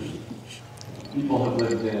of years, people have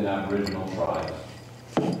lived in Aboriginal tribes.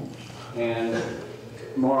 And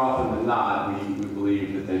more often than not, we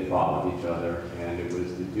believe that they fought with each other, and it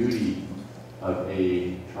was the duty of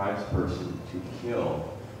a tribesperson to kill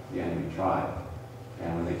the enemy tribe.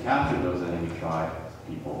 And when they captured those enemy tribe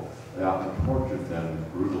people, they often tortured them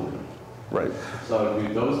brutally. Right. So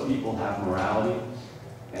do those people have morality?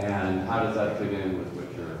 And how does that fit in with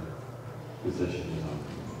what your position is on?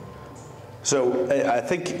 So I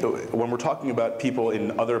think when we're talking about people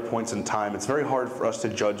in other points in time, it's very hard for us to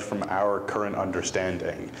judge from our current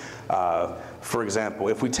understanding. For example,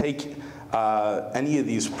 if we take any of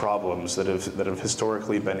these problems that have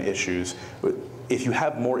historically been issues, if you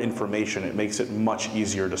have more information, it makes it much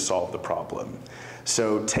easier to solve the problem.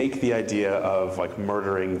 So take the idea of like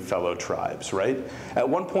murdering fellow tribes, right? At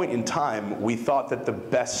one point in time, we thought that the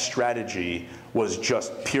best strategy was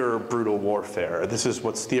just pure brutal warfare. This is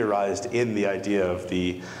what's theorized in the idea of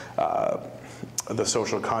the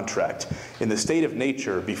social contract. In the state of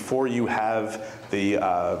nature, before you have the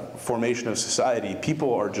formation of society,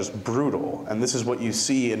 people are just brutal. And this is what you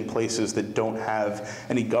see in places that don't have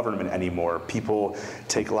any government anymore. People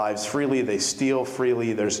take lives freely, they steal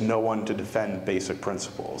freely, there's no one to defend basic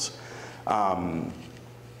principles.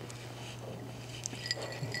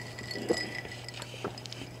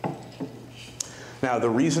 Now,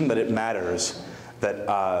 the reason that it matters, that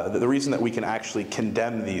the reason that we can actually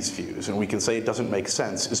condemn these views and we can say it doesn't make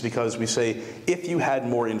sense is because we say, if you had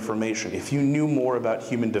more information, if you knew more about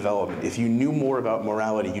human development, if you knew more about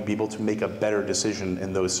morality, you'd be able to make a better decision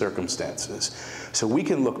in those circumstances. So we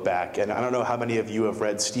can look back, and I don't know how many of you have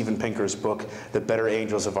read Steven Pinker's book, The Better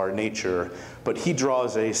Angels of Our Nature, but he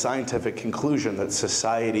draws a scientific conclusion that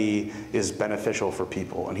society is beneficial for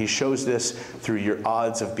people. And he shows this through your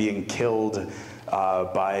odds of being killed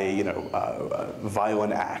by a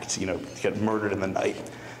violent act, get murdered in the night.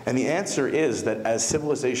 And the answer is that as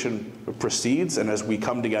civilization proceeds and as we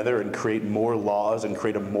come together and create more laws and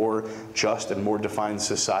create a more just and more defined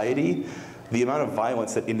society, the amount of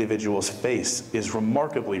violence that individuals face is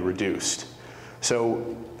remarkably reduced.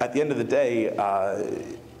 So at the end of the day,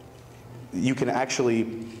 you can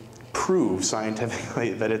actually prove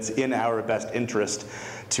scientifically that it's in our best interest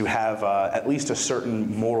to have at least a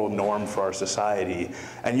certain moral norm for our society.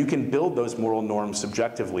 And you can build those moral norms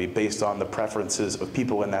subjectively based on the preferences of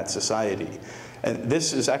people in that society. And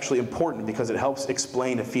this is actually important because it helps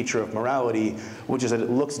explain a feature of morality, which is that it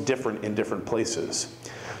looks different in different places.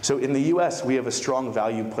 So in the US, we have a strong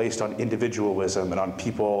value placed on individualism and on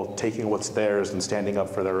people taking what's theirs and standing up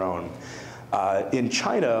for their own. In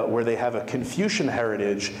China, where they have a Confucian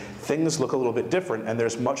heritage, things look a little bit different, and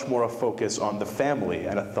there's much more a focus on the family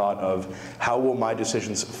and a thought of how will my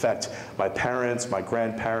decisions affect my parents, my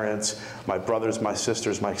grandparents, my brothers, my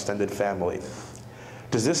sisters, my extended family.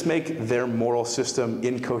 Does this make their moral system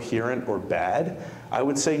incoherent or bad? I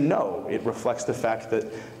would say no. It reflects the fact that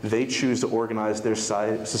they choose to organize their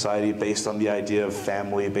society based on the idea of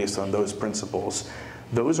family, based on those principles.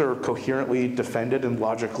 Those are coherently defended and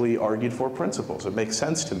logically argued for principles. It makes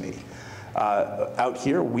sense to me. Out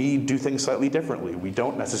here, we do things slightly differently. We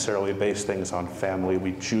don't necessarily base things on family.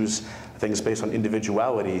 We choose things based on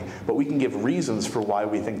individuality, but we can give reasons for why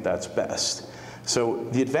we think that's best. So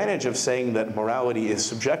the advantage of saying that morality is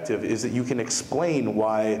subjective is that you can explain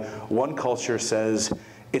why one culture says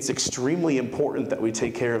it's extremely important that we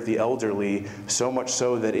take care of the elderly, so much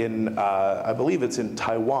so that in, I believe it's in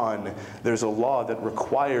Taiwan, there's a law that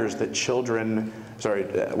requires that children,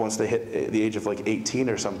 once they hit the age of like 18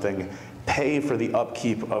 or something, pay for the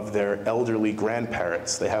upkeep of their elderly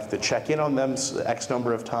grandparents. They have to check in on them X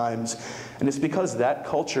number of times. And it's because that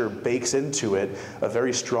culture bakes into it a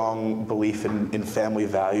very strong belief in family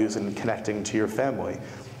values and connecting to your family.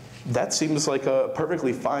 That seems like a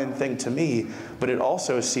perfectly fine thing to me, but it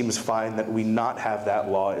also seems fine that we not have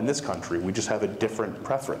that law in this country. We just have a different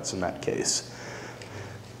preference in that case.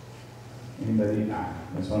 Anybody? I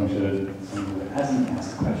just want to make sure that someone who hasn't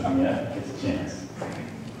asked a question yet gets a chance.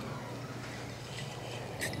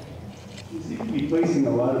 You seem to be placing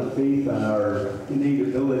a lot of faith on our innate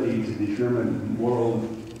ability to determine moral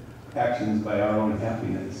actions by our own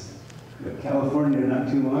happiness. But California,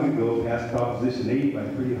 not too long ago, passed Proposition 8 by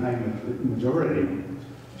a pretty high majority.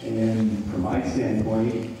 And from my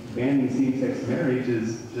standpoint, banning same-sex marriage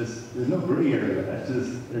is just, there's no gray area. That's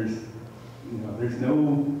just, there's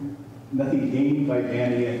nothing gained by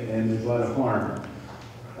banning it, and there's a lot of harm.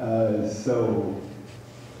 So,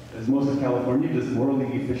 is most of California just morally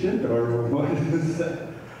deficient, or what is that?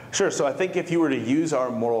 Sure, so I think if you were to use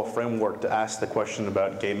our moral framework to ask the question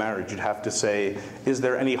about gay marriage, you'd have to say, is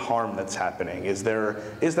there any harm that's happening? Is there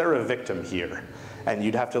a victim here? And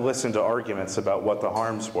you'd have to listen to arguments about what the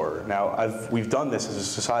harms were. Now, we've done this as a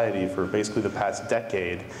society for basically the past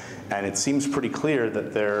decade, and it seems pretty clear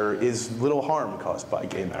that there is little harm caused by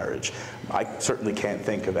gay marriage. I certainly can't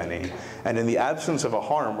think of any. And in the absence of a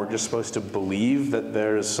harm, we're just supposed to believe that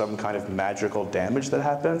there's some kind of magical damage that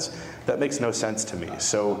happens. That makes no sense to me.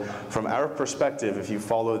 So from our perspective, if you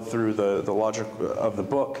followed through the logic of the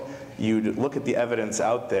book, you'd look at the evidence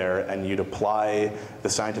out there and you'd apply the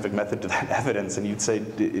scientific method to that evidence, and you'd say,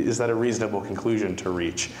 is that a reasonable conclusion to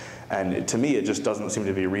reach? And to me, it just doesn't seem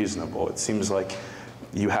to be reasonable. It seems like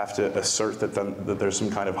you have to assert that there's some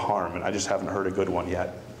kind of harm, and I just haven't heard a good one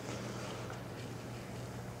yet.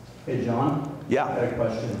 Hey, John? Yeah? I got a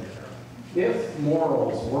question. If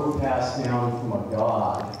morals were passed down from a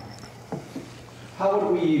god, how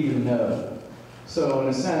would we even know? So in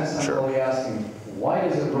a sense, I'm really asking, why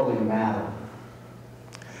does it really matter?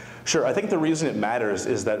 Sure, I think the reason it matters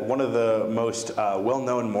is that one of the most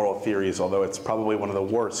well-known moral theories, although it's probably one of the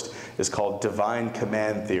worst, is called divine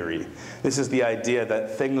command theory. This is the idea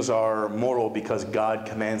that things are moral because God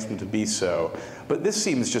commands them to be so. But this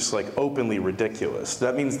seems just like openly ridiculous.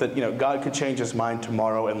 That means that, you know, God could change his mind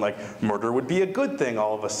tomorrow and like murder would be a good thing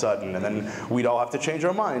all of a sudden, and then we'd all have to change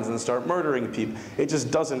our minds and start murdering people. It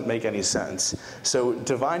just doesn't make any sense. So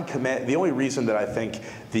divine command, the only reason that I think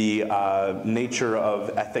the nature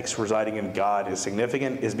of ethics residing in God is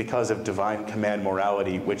significant is because of divine command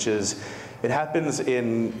morality, which is, it happens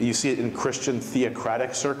in, you see it in Christian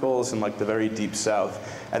theocratic circles in like the very deep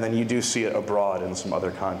South, and then you do see it abroad in some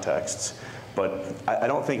other contexts. But I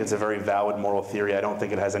don't think it's a very valid moral theory. I don't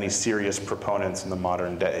think it has any serious proponents in the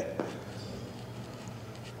modern day.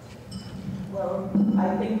 Well,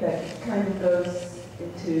 I think that kind of goes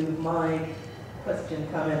into my question,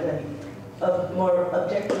 comment, and of more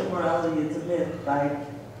objective morality is a myth.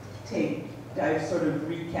 I've sort of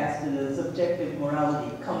recast it as objective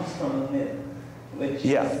morality comes from a myth, which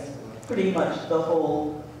is pretty much the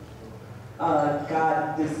whole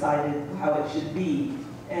God decided how it should be.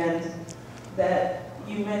 And that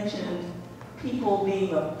you mentioned people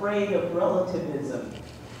being afraid of relativism.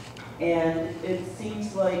 And it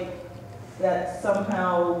seems like that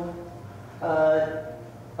somehow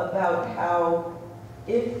about how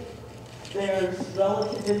if there's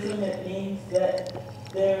relativism, it means that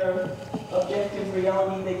their objective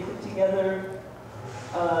reality they put together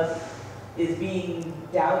is being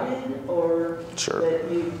doubted, or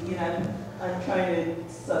that you know, I'm trying to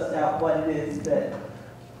suss out what it is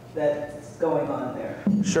that's going on there.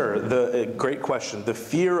 Sure, great question. The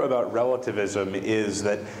fear about relativism is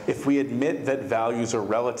that if we admit that values are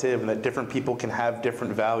relative and that different people can have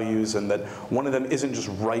different values and that one of them isn't just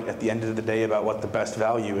right at the end of the day about what the best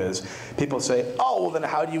value is, people say, oh, well then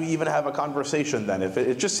how do you even have a conversation then? If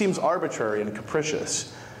it just seems arbitrary and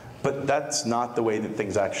capricious. But that's not the way that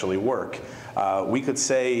things actually work. We could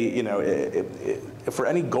say, you know, for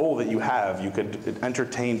any goal that you have, you could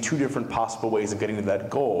entertain two different possible ways of getting to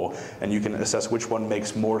that goal, and you can assess which one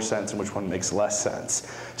makes more sense and which one makes less sense.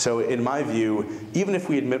 So in my view, even if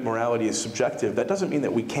we admit morality is subjective, that doesn't mean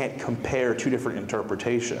that we can't compare two different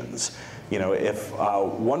interpretations. You know, if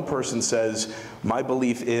one person says, my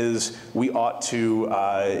belief is we ought to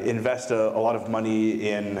invest a lot of money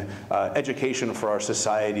in education for our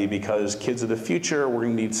society because kids of the future, we're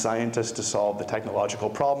going to need scientists to solve the technological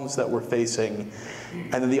problems that we're facing.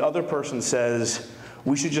 And then the other person says,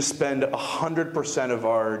 we should just spend 100% of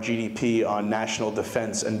our GDP on national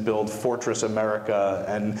defense and build Fortress America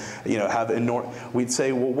and, you know, have enormous. We'd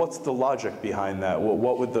say, well, what's the logic behind that? Well,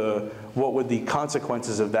 what would the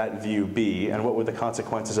consequences of that view be, and what would the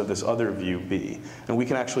consequences of this other view be? And we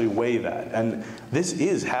can actually weigh that. And this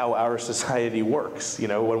is how our society works. You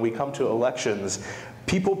know, when we come to elections,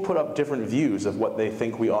 people put up different views of what they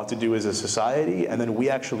think we ought to do as a society, and then we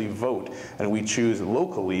actually vote, and we choose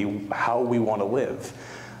locally how we want to live.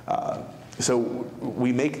 So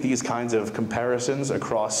we make these kinds of comparisons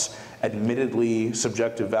across admittedly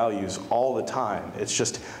subjective values all the time. It's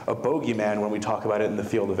just a bogeyman when we talk about it in the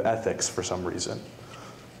field of ethics for some reason.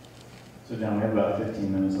 So John, we have about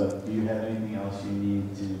 15 minutes left. Do you have anything else you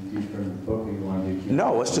need to do from the book, or you want to do Q&A?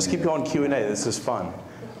 No, let's just keep going Q&A. This is fun.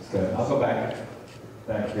 That's good. I'll go back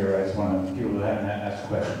here. I just want people who haven't asked a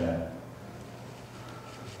question yet.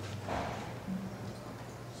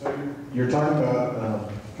 So you're talking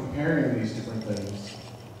about comparing these different things.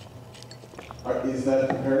 Is that a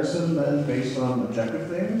comparison then based on objective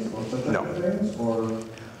things or subjective things, or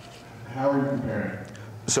how are you comparing?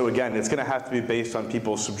 So again, it's going to have to be based on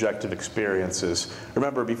people's subjective experiences.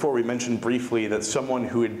 Remember, before we mentioned briefly that someone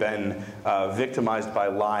who had been victimized by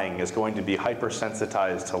lying is going to be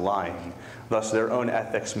hypersensitized to lying. Thus, their own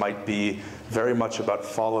ethics might be very much about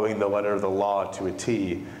following the letter of the law to a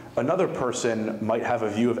T. Another person might have a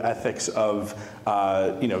view of ethics of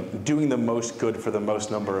doing the most good for the most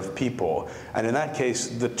number of people. And in that case,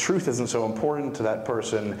 the truth isn't so important to that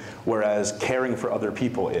person, whereas caring for other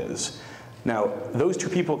people is. Now, those two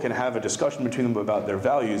people can have a discussion between them about their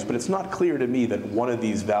values, but it's not clear to me that one of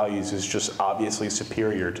these values is just obviously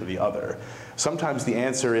superior to the other. Sometimes the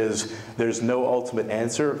answer is there's no ultimate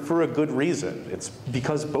answer for a good reason. It's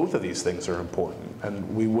because both of these things are important,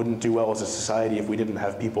 and we wouldn't do well as a society if we didn't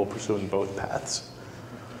have people pursuing both paths.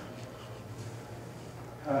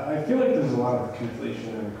 I feel like there's a lot of conflation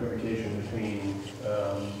and equivocation between,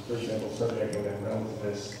 for example, subjective and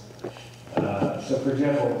relativist. So for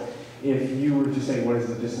example, if you were to say what is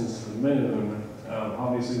the distance to the minimum,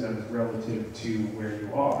 obviously that is relative to where you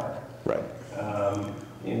are. Right.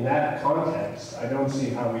 In that context, I don't see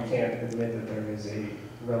how we can't admit that there is a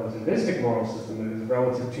relativistic moral system that is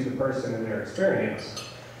relative to the person and their experience,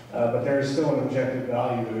 but there is still an objective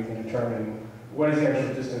value that we can determine what is the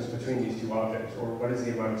actual distance between these two objects, or what is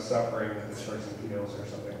the amount of suffering that this person feels, or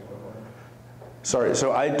something equivalent. Sorry,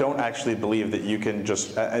 so I don't actually believe that you can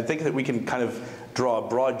just, I think that we can kind of draw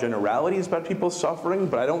broad generalities about people's suffering,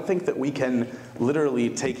 but I don't think that we can literally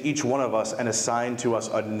take each one of us and assign to us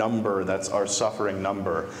a number that's our suffering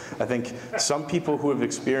number. I think some people who have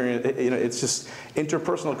experienced, it's just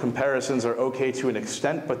interpersonal comparisons are okay to an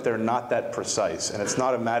extent, but they're not that precise. And it's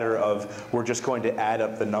not a matter of we're just going to add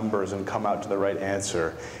up the numbers and come out to the right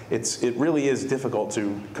answer. It really is difficult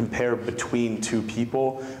to compare between two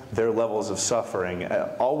people their levels of suffering.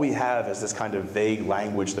 All we have is this kind of vague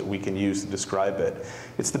language that we can use to describe it.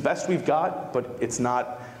 It's the best we've got, but it's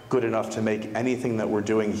not good enough to make anything that we're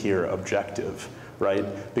doing here objective, right?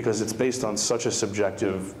 Because it's based on such a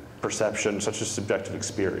subjective perception, such a subjective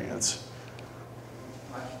experience.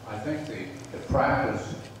 I think the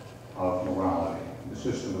practice of morality, the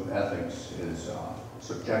system of ethics is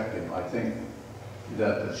subjective. I think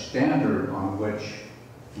that the standard on which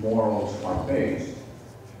morals are based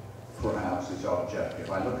perhaps is objective.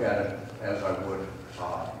 I look at it as I would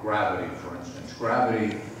gravity, for instance.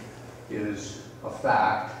 Gravity is a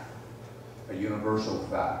fact, a universal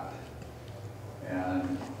fact,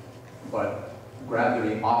 but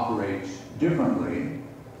gravity operates differently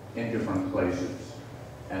in different places,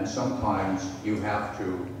 and sometimes you have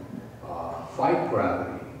to fight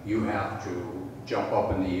gravity. You have to jump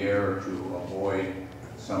up in the air to avoid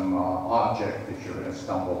some object that you're going to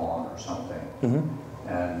stumble on or something. Mm-hmm.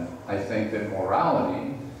 And I think that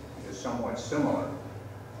morality is somewhat similar.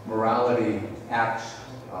 Morality acts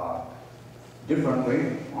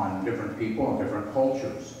differently on different people and different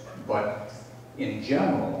cultures, but in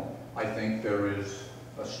general, I think there is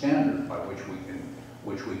a standard by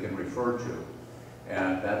which we can refer to,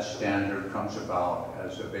 and that standard comes about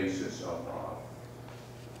as a basis of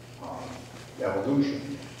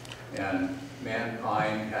evolution. And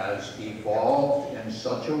mankind has evolved in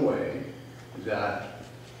such a way that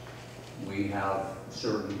we have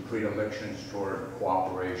certain predilections toward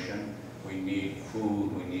cooperation. We need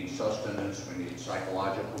food, we need sustenance, we need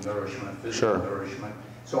psychological nourishment, physical nourishment.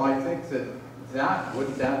 So I think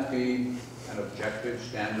would that be an objective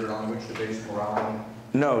standard on which to base morality?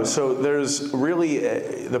 No, so there's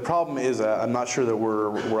really, the problem is I'm not sure that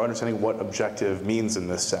we're understanding what objective means in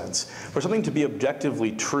this sense. For something to be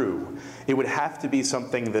objectively true, it would have to be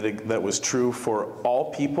something that was true for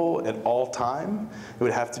all people at all time. It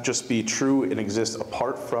would have to just be true and exist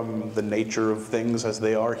apart from the nature of things as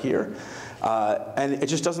they are here. And it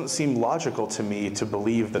just doesn't seem logical to me to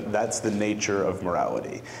believe that that's the nature of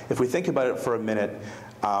morality. If we think about it for a minute,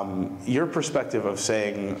 your perspective of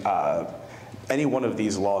saying any one of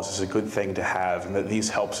these laws is a good thing to have and that these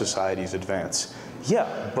help societies advance.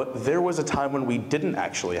 Yeah, but there was a time when we didn't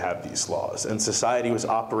actually have these laws and society was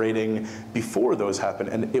operating before those happened,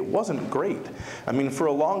 and it wasn't great. I mean, for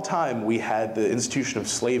a long time we had the institution of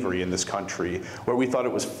slavery in this country where we thought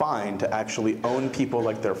it was fine to actually own people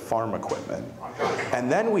like their farm equipment. And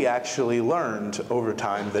then we actually learned over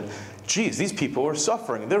time that, geez, these people are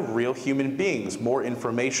suffering. They're real human beings. More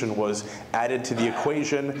information was added to the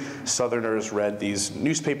equation. Southerners read these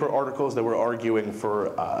newspaper articles that were arguing for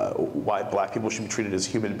why black people should be treated as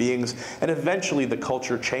human beings. And eventually the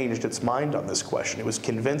culture changed its mind on this question. It was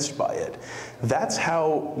convinced by it. That's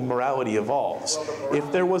how morality evolves. Well,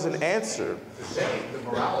 if there was an answer. The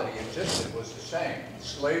morality existed was the same.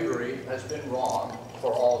 Slavery has been wrong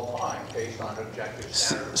for all time based on objective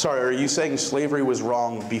standards. Sorry, are you saying slavery was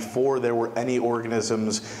wrong before there were any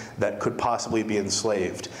organisms that could possibly be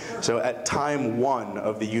enslaved? So at time one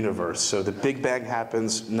of the universe, so the Big Bang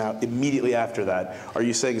happens, now immediately after that, are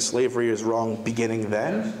you saying slavery is wrong beginning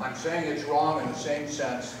then? Yes, I'm saying it's wrong in the same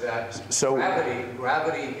sense that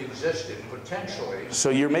gravity existed potentially. So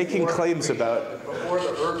you're making claims about... Before the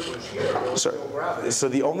Earth was here, there was still gravity. So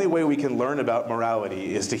the only way we can learn about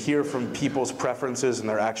morality is to hear from people's preferences and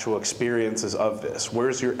their actual experiences of this.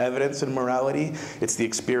 Where's your evidence in morality? It's the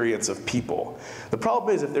experience of people. The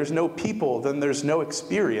problem is if there's no people, then there's no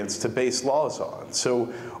experience to base laws on. So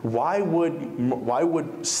why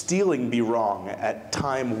would stealing be wrong at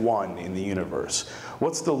time one in the universe?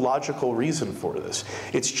 What's the logical reason for this?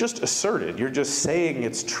 It's just asserted. You're just saying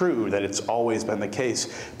it's true that it's always been the case.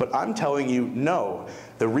 But I'm telling you, no.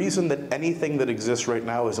 The reason that anything that exists right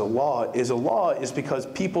now is a law is because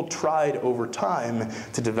people tried over time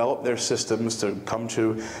to develop their systems to come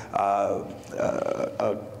to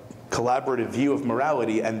a collaborative view of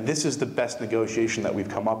morality, and this is the best negotiation that we've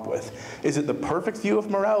come up with. Is it the perfect view of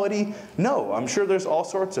morality? No, I'm sure there's all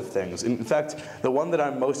sorts of things. In fact, the one that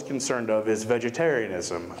I'm most concerned of is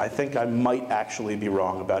vegetarianism. I think I might actually be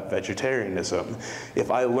wrong about vegetarianism. If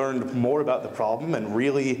I learned more about the problem and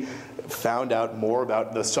really found out more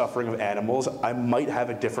about the suffering of animals, I might have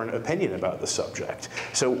a different opinion about the subject.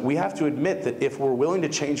 So we have to admit that if we're willing to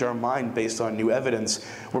change our mind based on new evidence,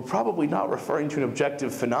 we're probably not referring to an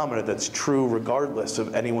objective phenomena that's true regardless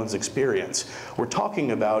of anyone's experience. We're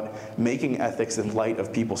talking about making ethics in light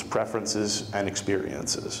of people's preferences and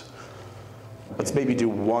experiences. Let's maybe do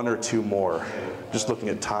one or two more. Just looking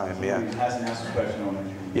at time, yeah. Hasn't asked a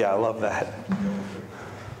question. Yeah, I love that.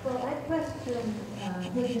 Well, I question,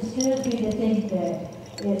 would it still be to think that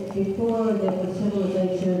if before there was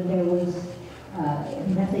civilization, there was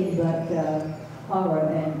nothing but horror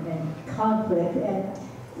and conflict. And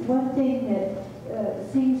one thing that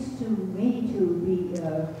seems to me to be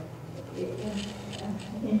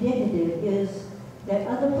indicative is that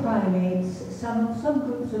other primates, some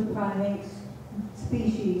groups of primates,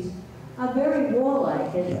 species, are very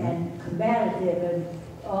warlike and combative and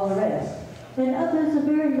all the rest. Then others are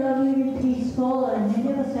very lovely and peaceful, and they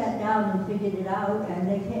never sat down and figured it out, and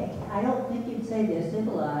they can't, I don't think you'd say they're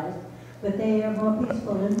civilized, but they are more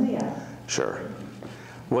peaceful than we are. Sure.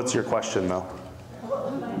 What's your question, though?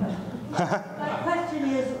 My question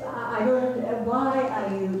is, I don't, why are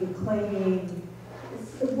you equating,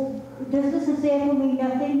 does this example mean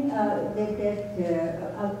nothing of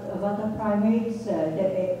other primates, and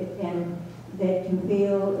that you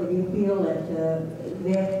feel that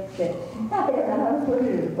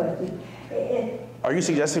Are you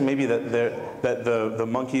suggesting maybe that the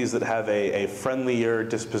monkeys that have a friendlier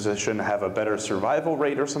disposition have a better survival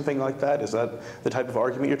rate or something like that? Is that the type of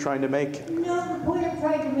argument you're trying to make? No, the point I'm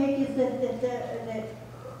trying to make is that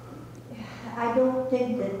I don't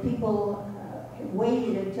think that people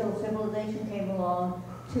waited until civilization came along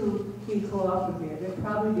to be cooperative. It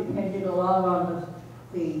probably depended a lot on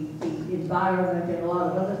the environment and a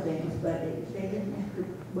lot of other things, but they didn't have to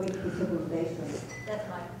wait for civilization. That's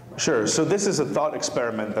my question. Sure. So this is a thought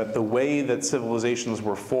experiment that the way that civilizations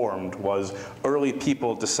were formed was early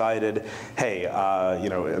people decided, hey,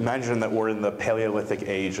 imagine that we're in the Paleolithic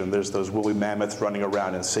age and there's those woolly mammoths running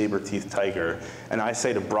around and saber-toothed tiger. And I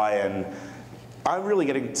say to Brian, I'm really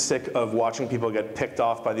getting sick of watching people get picked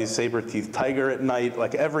off by these saber-toothed tiger at night.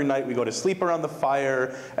 Like every night we go to sleep around the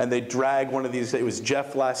fire and they drag one of these. It was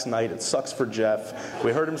Jeff last night. It sucks for Jeff.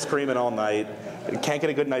 We heard him screaming all night. Can't get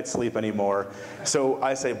a good night's sleep anymore. So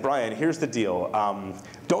I say, Brian, here's the deal.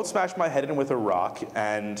 Don't smash my head in with a rock,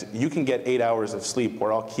 and you can get 8 hours of sleep,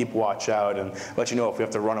 or I'll keep watch out and let you know if we have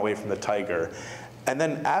to run away from the tiger. And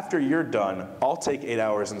then after you're done, I'll take 8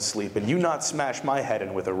 hours and sleep, and you not smash my head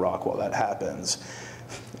in with a rock while that happens.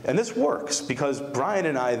 And this works because Brian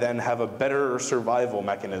and I then have a better survival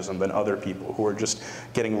mechanism than other people who are just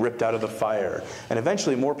getting ripped out of the fire. And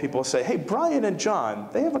eventually more people say, hey, Brian and John,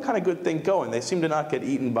 they have a kind of good thing going. They seem to not get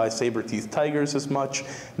eaten by saber-toothed tigers as much.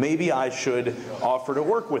 Maybe I should offer to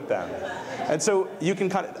work with them. And so you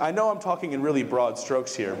can I know I'm talking in really broad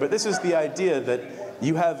strokes here, but this is the idea that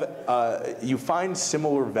you find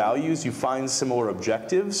similar values, you find similar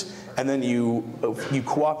objectives, and then you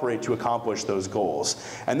cooperate to accomplish those goals.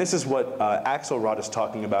 And this is what Axelrod is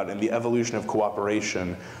talking about in The Evolution of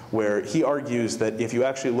Cooperation, where he argues that if you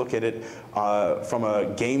actually look at it from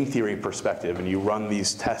a game theory perspective and you run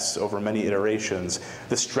these tests over many iterations,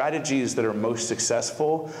 the strategies that are most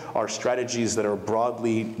successful are strategies that are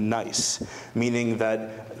broadly nice, meaning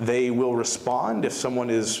that they will respond if someone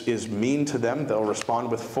is mean to them, they'll respond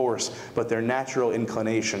with force force, but their natural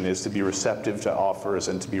inclination is to be receptive to offers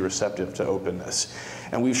and to be receptive to openness.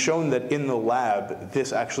 And we've shown that in the lab,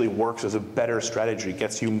 this actually works as a better strategy,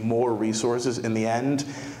 gets you more resources in the end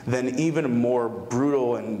than even more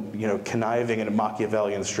brutal and conniving and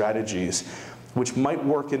Machiavellian strategies, which might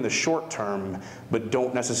work in the short term, but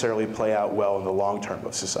don't necessarily play out well in the long term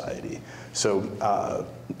of society. So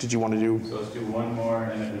did you want to do? So let's do one more,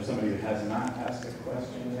 and if there's somebody who has not asked a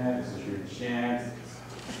question yet, this is your chance.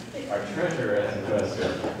 Our treasurer has a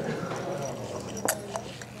question.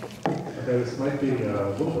 Okay, this might be a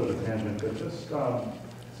little bit of a tangent, but just, so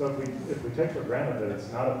if we take for granted that it's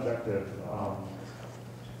not objective,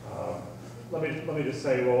 let me just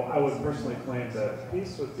say, well, I would personally claim that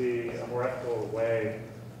peace would be a more ethical way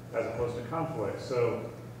as opposed to conflict. So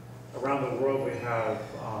around the world we have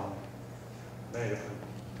many different,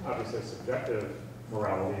 obviously subjective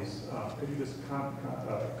moralities. Could you just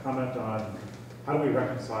comment on how do we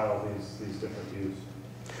reconcile these different views?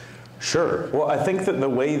 Sure. Well, I think that the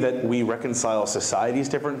way that we reconcile society's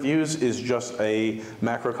different views is just a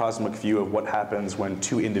macrocosmic view of what happens when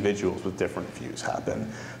two individuals with different views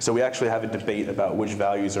happen. So we actually have a debate about which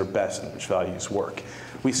values are best and which values work.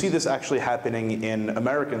 We see this actually happening in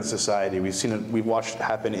American society. We've watched it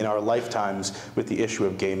happen in our lifetimes with the issue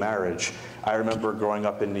of gay marriage. I remember growing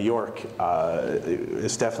up in New York,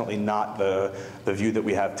 it's definitely not the view that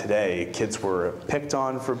we have today. Kids were picked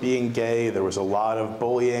on for being gay. There was a lot of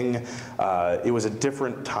bullying. It was a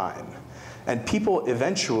different time. And people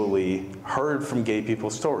eventually heard from gay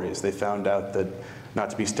people's stories. They found out that, not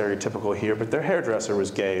to be stereotypical here, but their hairdresser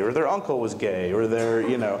was gay, or their uncle was gay, or their,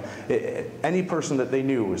 any person that they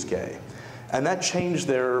knew was gay. And that changed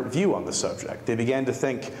their view on the subject. They began to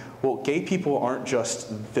think, well, gay people aren't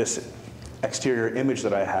just this exterior image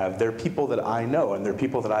that I have, they're people that I know, and they're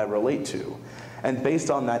people that I relate to. And based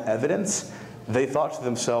on that evidence, they thought to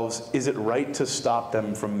themselves, is it right to stop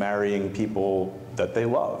them from marrying people that they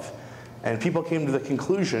love? And people came to the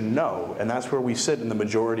conclusion, no. And that's where we sit in the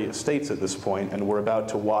majority of states at this point, and we're about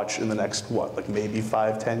to watch in the next, like maybe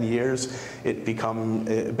 5-10 years, it become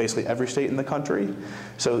basically every state in the country.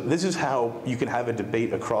 So this is how you can have a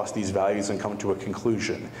debate across these values and come to a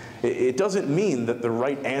conclusion. It doesn't mean that the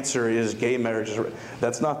right answer is gay marriage.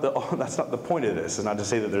 That's not the point of this. It's not to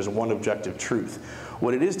say that there's one objective truth.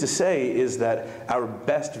 What it is to say is that our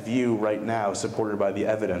best view right now, supported by the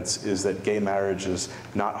evidence, is that gay marriage is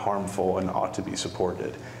not harmful and ought to be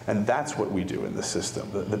supported. And that's what we do in the system.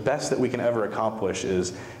 The best that we can ever accomplish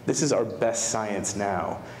is, this is our best science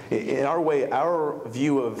now. In our way, our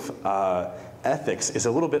view of ethics is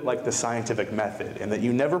a little bit like the scientific method, in that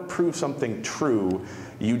you never prove something true,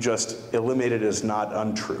 you just eliminate it as not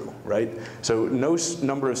untrue, right? So no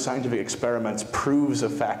number of scientific experiments proves a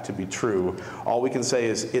fact to be true. All we can say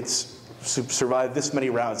is it's survived this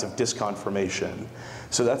many rounds of disconfirmation.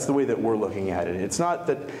 So that's the way that we're looking at it. It's not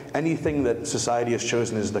that anything that society has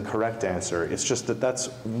chosen is the correct answer. It's just that that's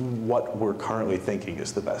what we're currently thinking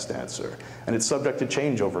is the best answer. And it's subject to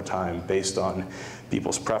change over time based on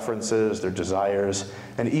people's preferences, their desires,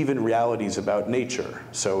 and even realities about nature.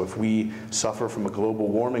 So if we suffer from a global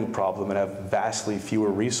warming problem and have vastly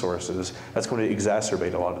fewer resources, that's going to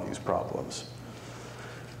exacerbate a lot of these problems.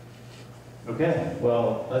 Okay,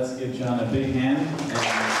 well, let's give John a big hand.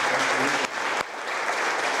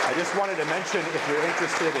 I just wanted to mention, if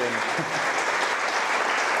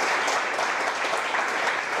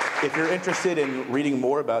you're interested in reading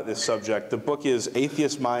more about this subject, the book is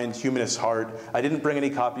Atheist Mind, Humanist Heart. I didn't bring any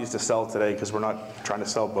copies to sell today because we're not trying to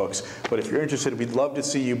sell books. But if you're interested, we'd love to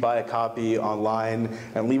see you buy a copy online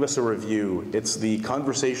and leave us a review. It's the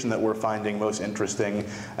conversation that we're finding most interesting,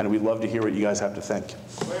 and we'd love to hear what you guys have to think.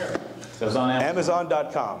 Where? So it's on Amazon.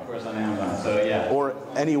 Amazon.com. Of course, on Amazon. So yeah. Or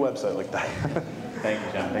any website like that. Thank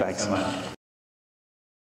you, John. Thanks so much.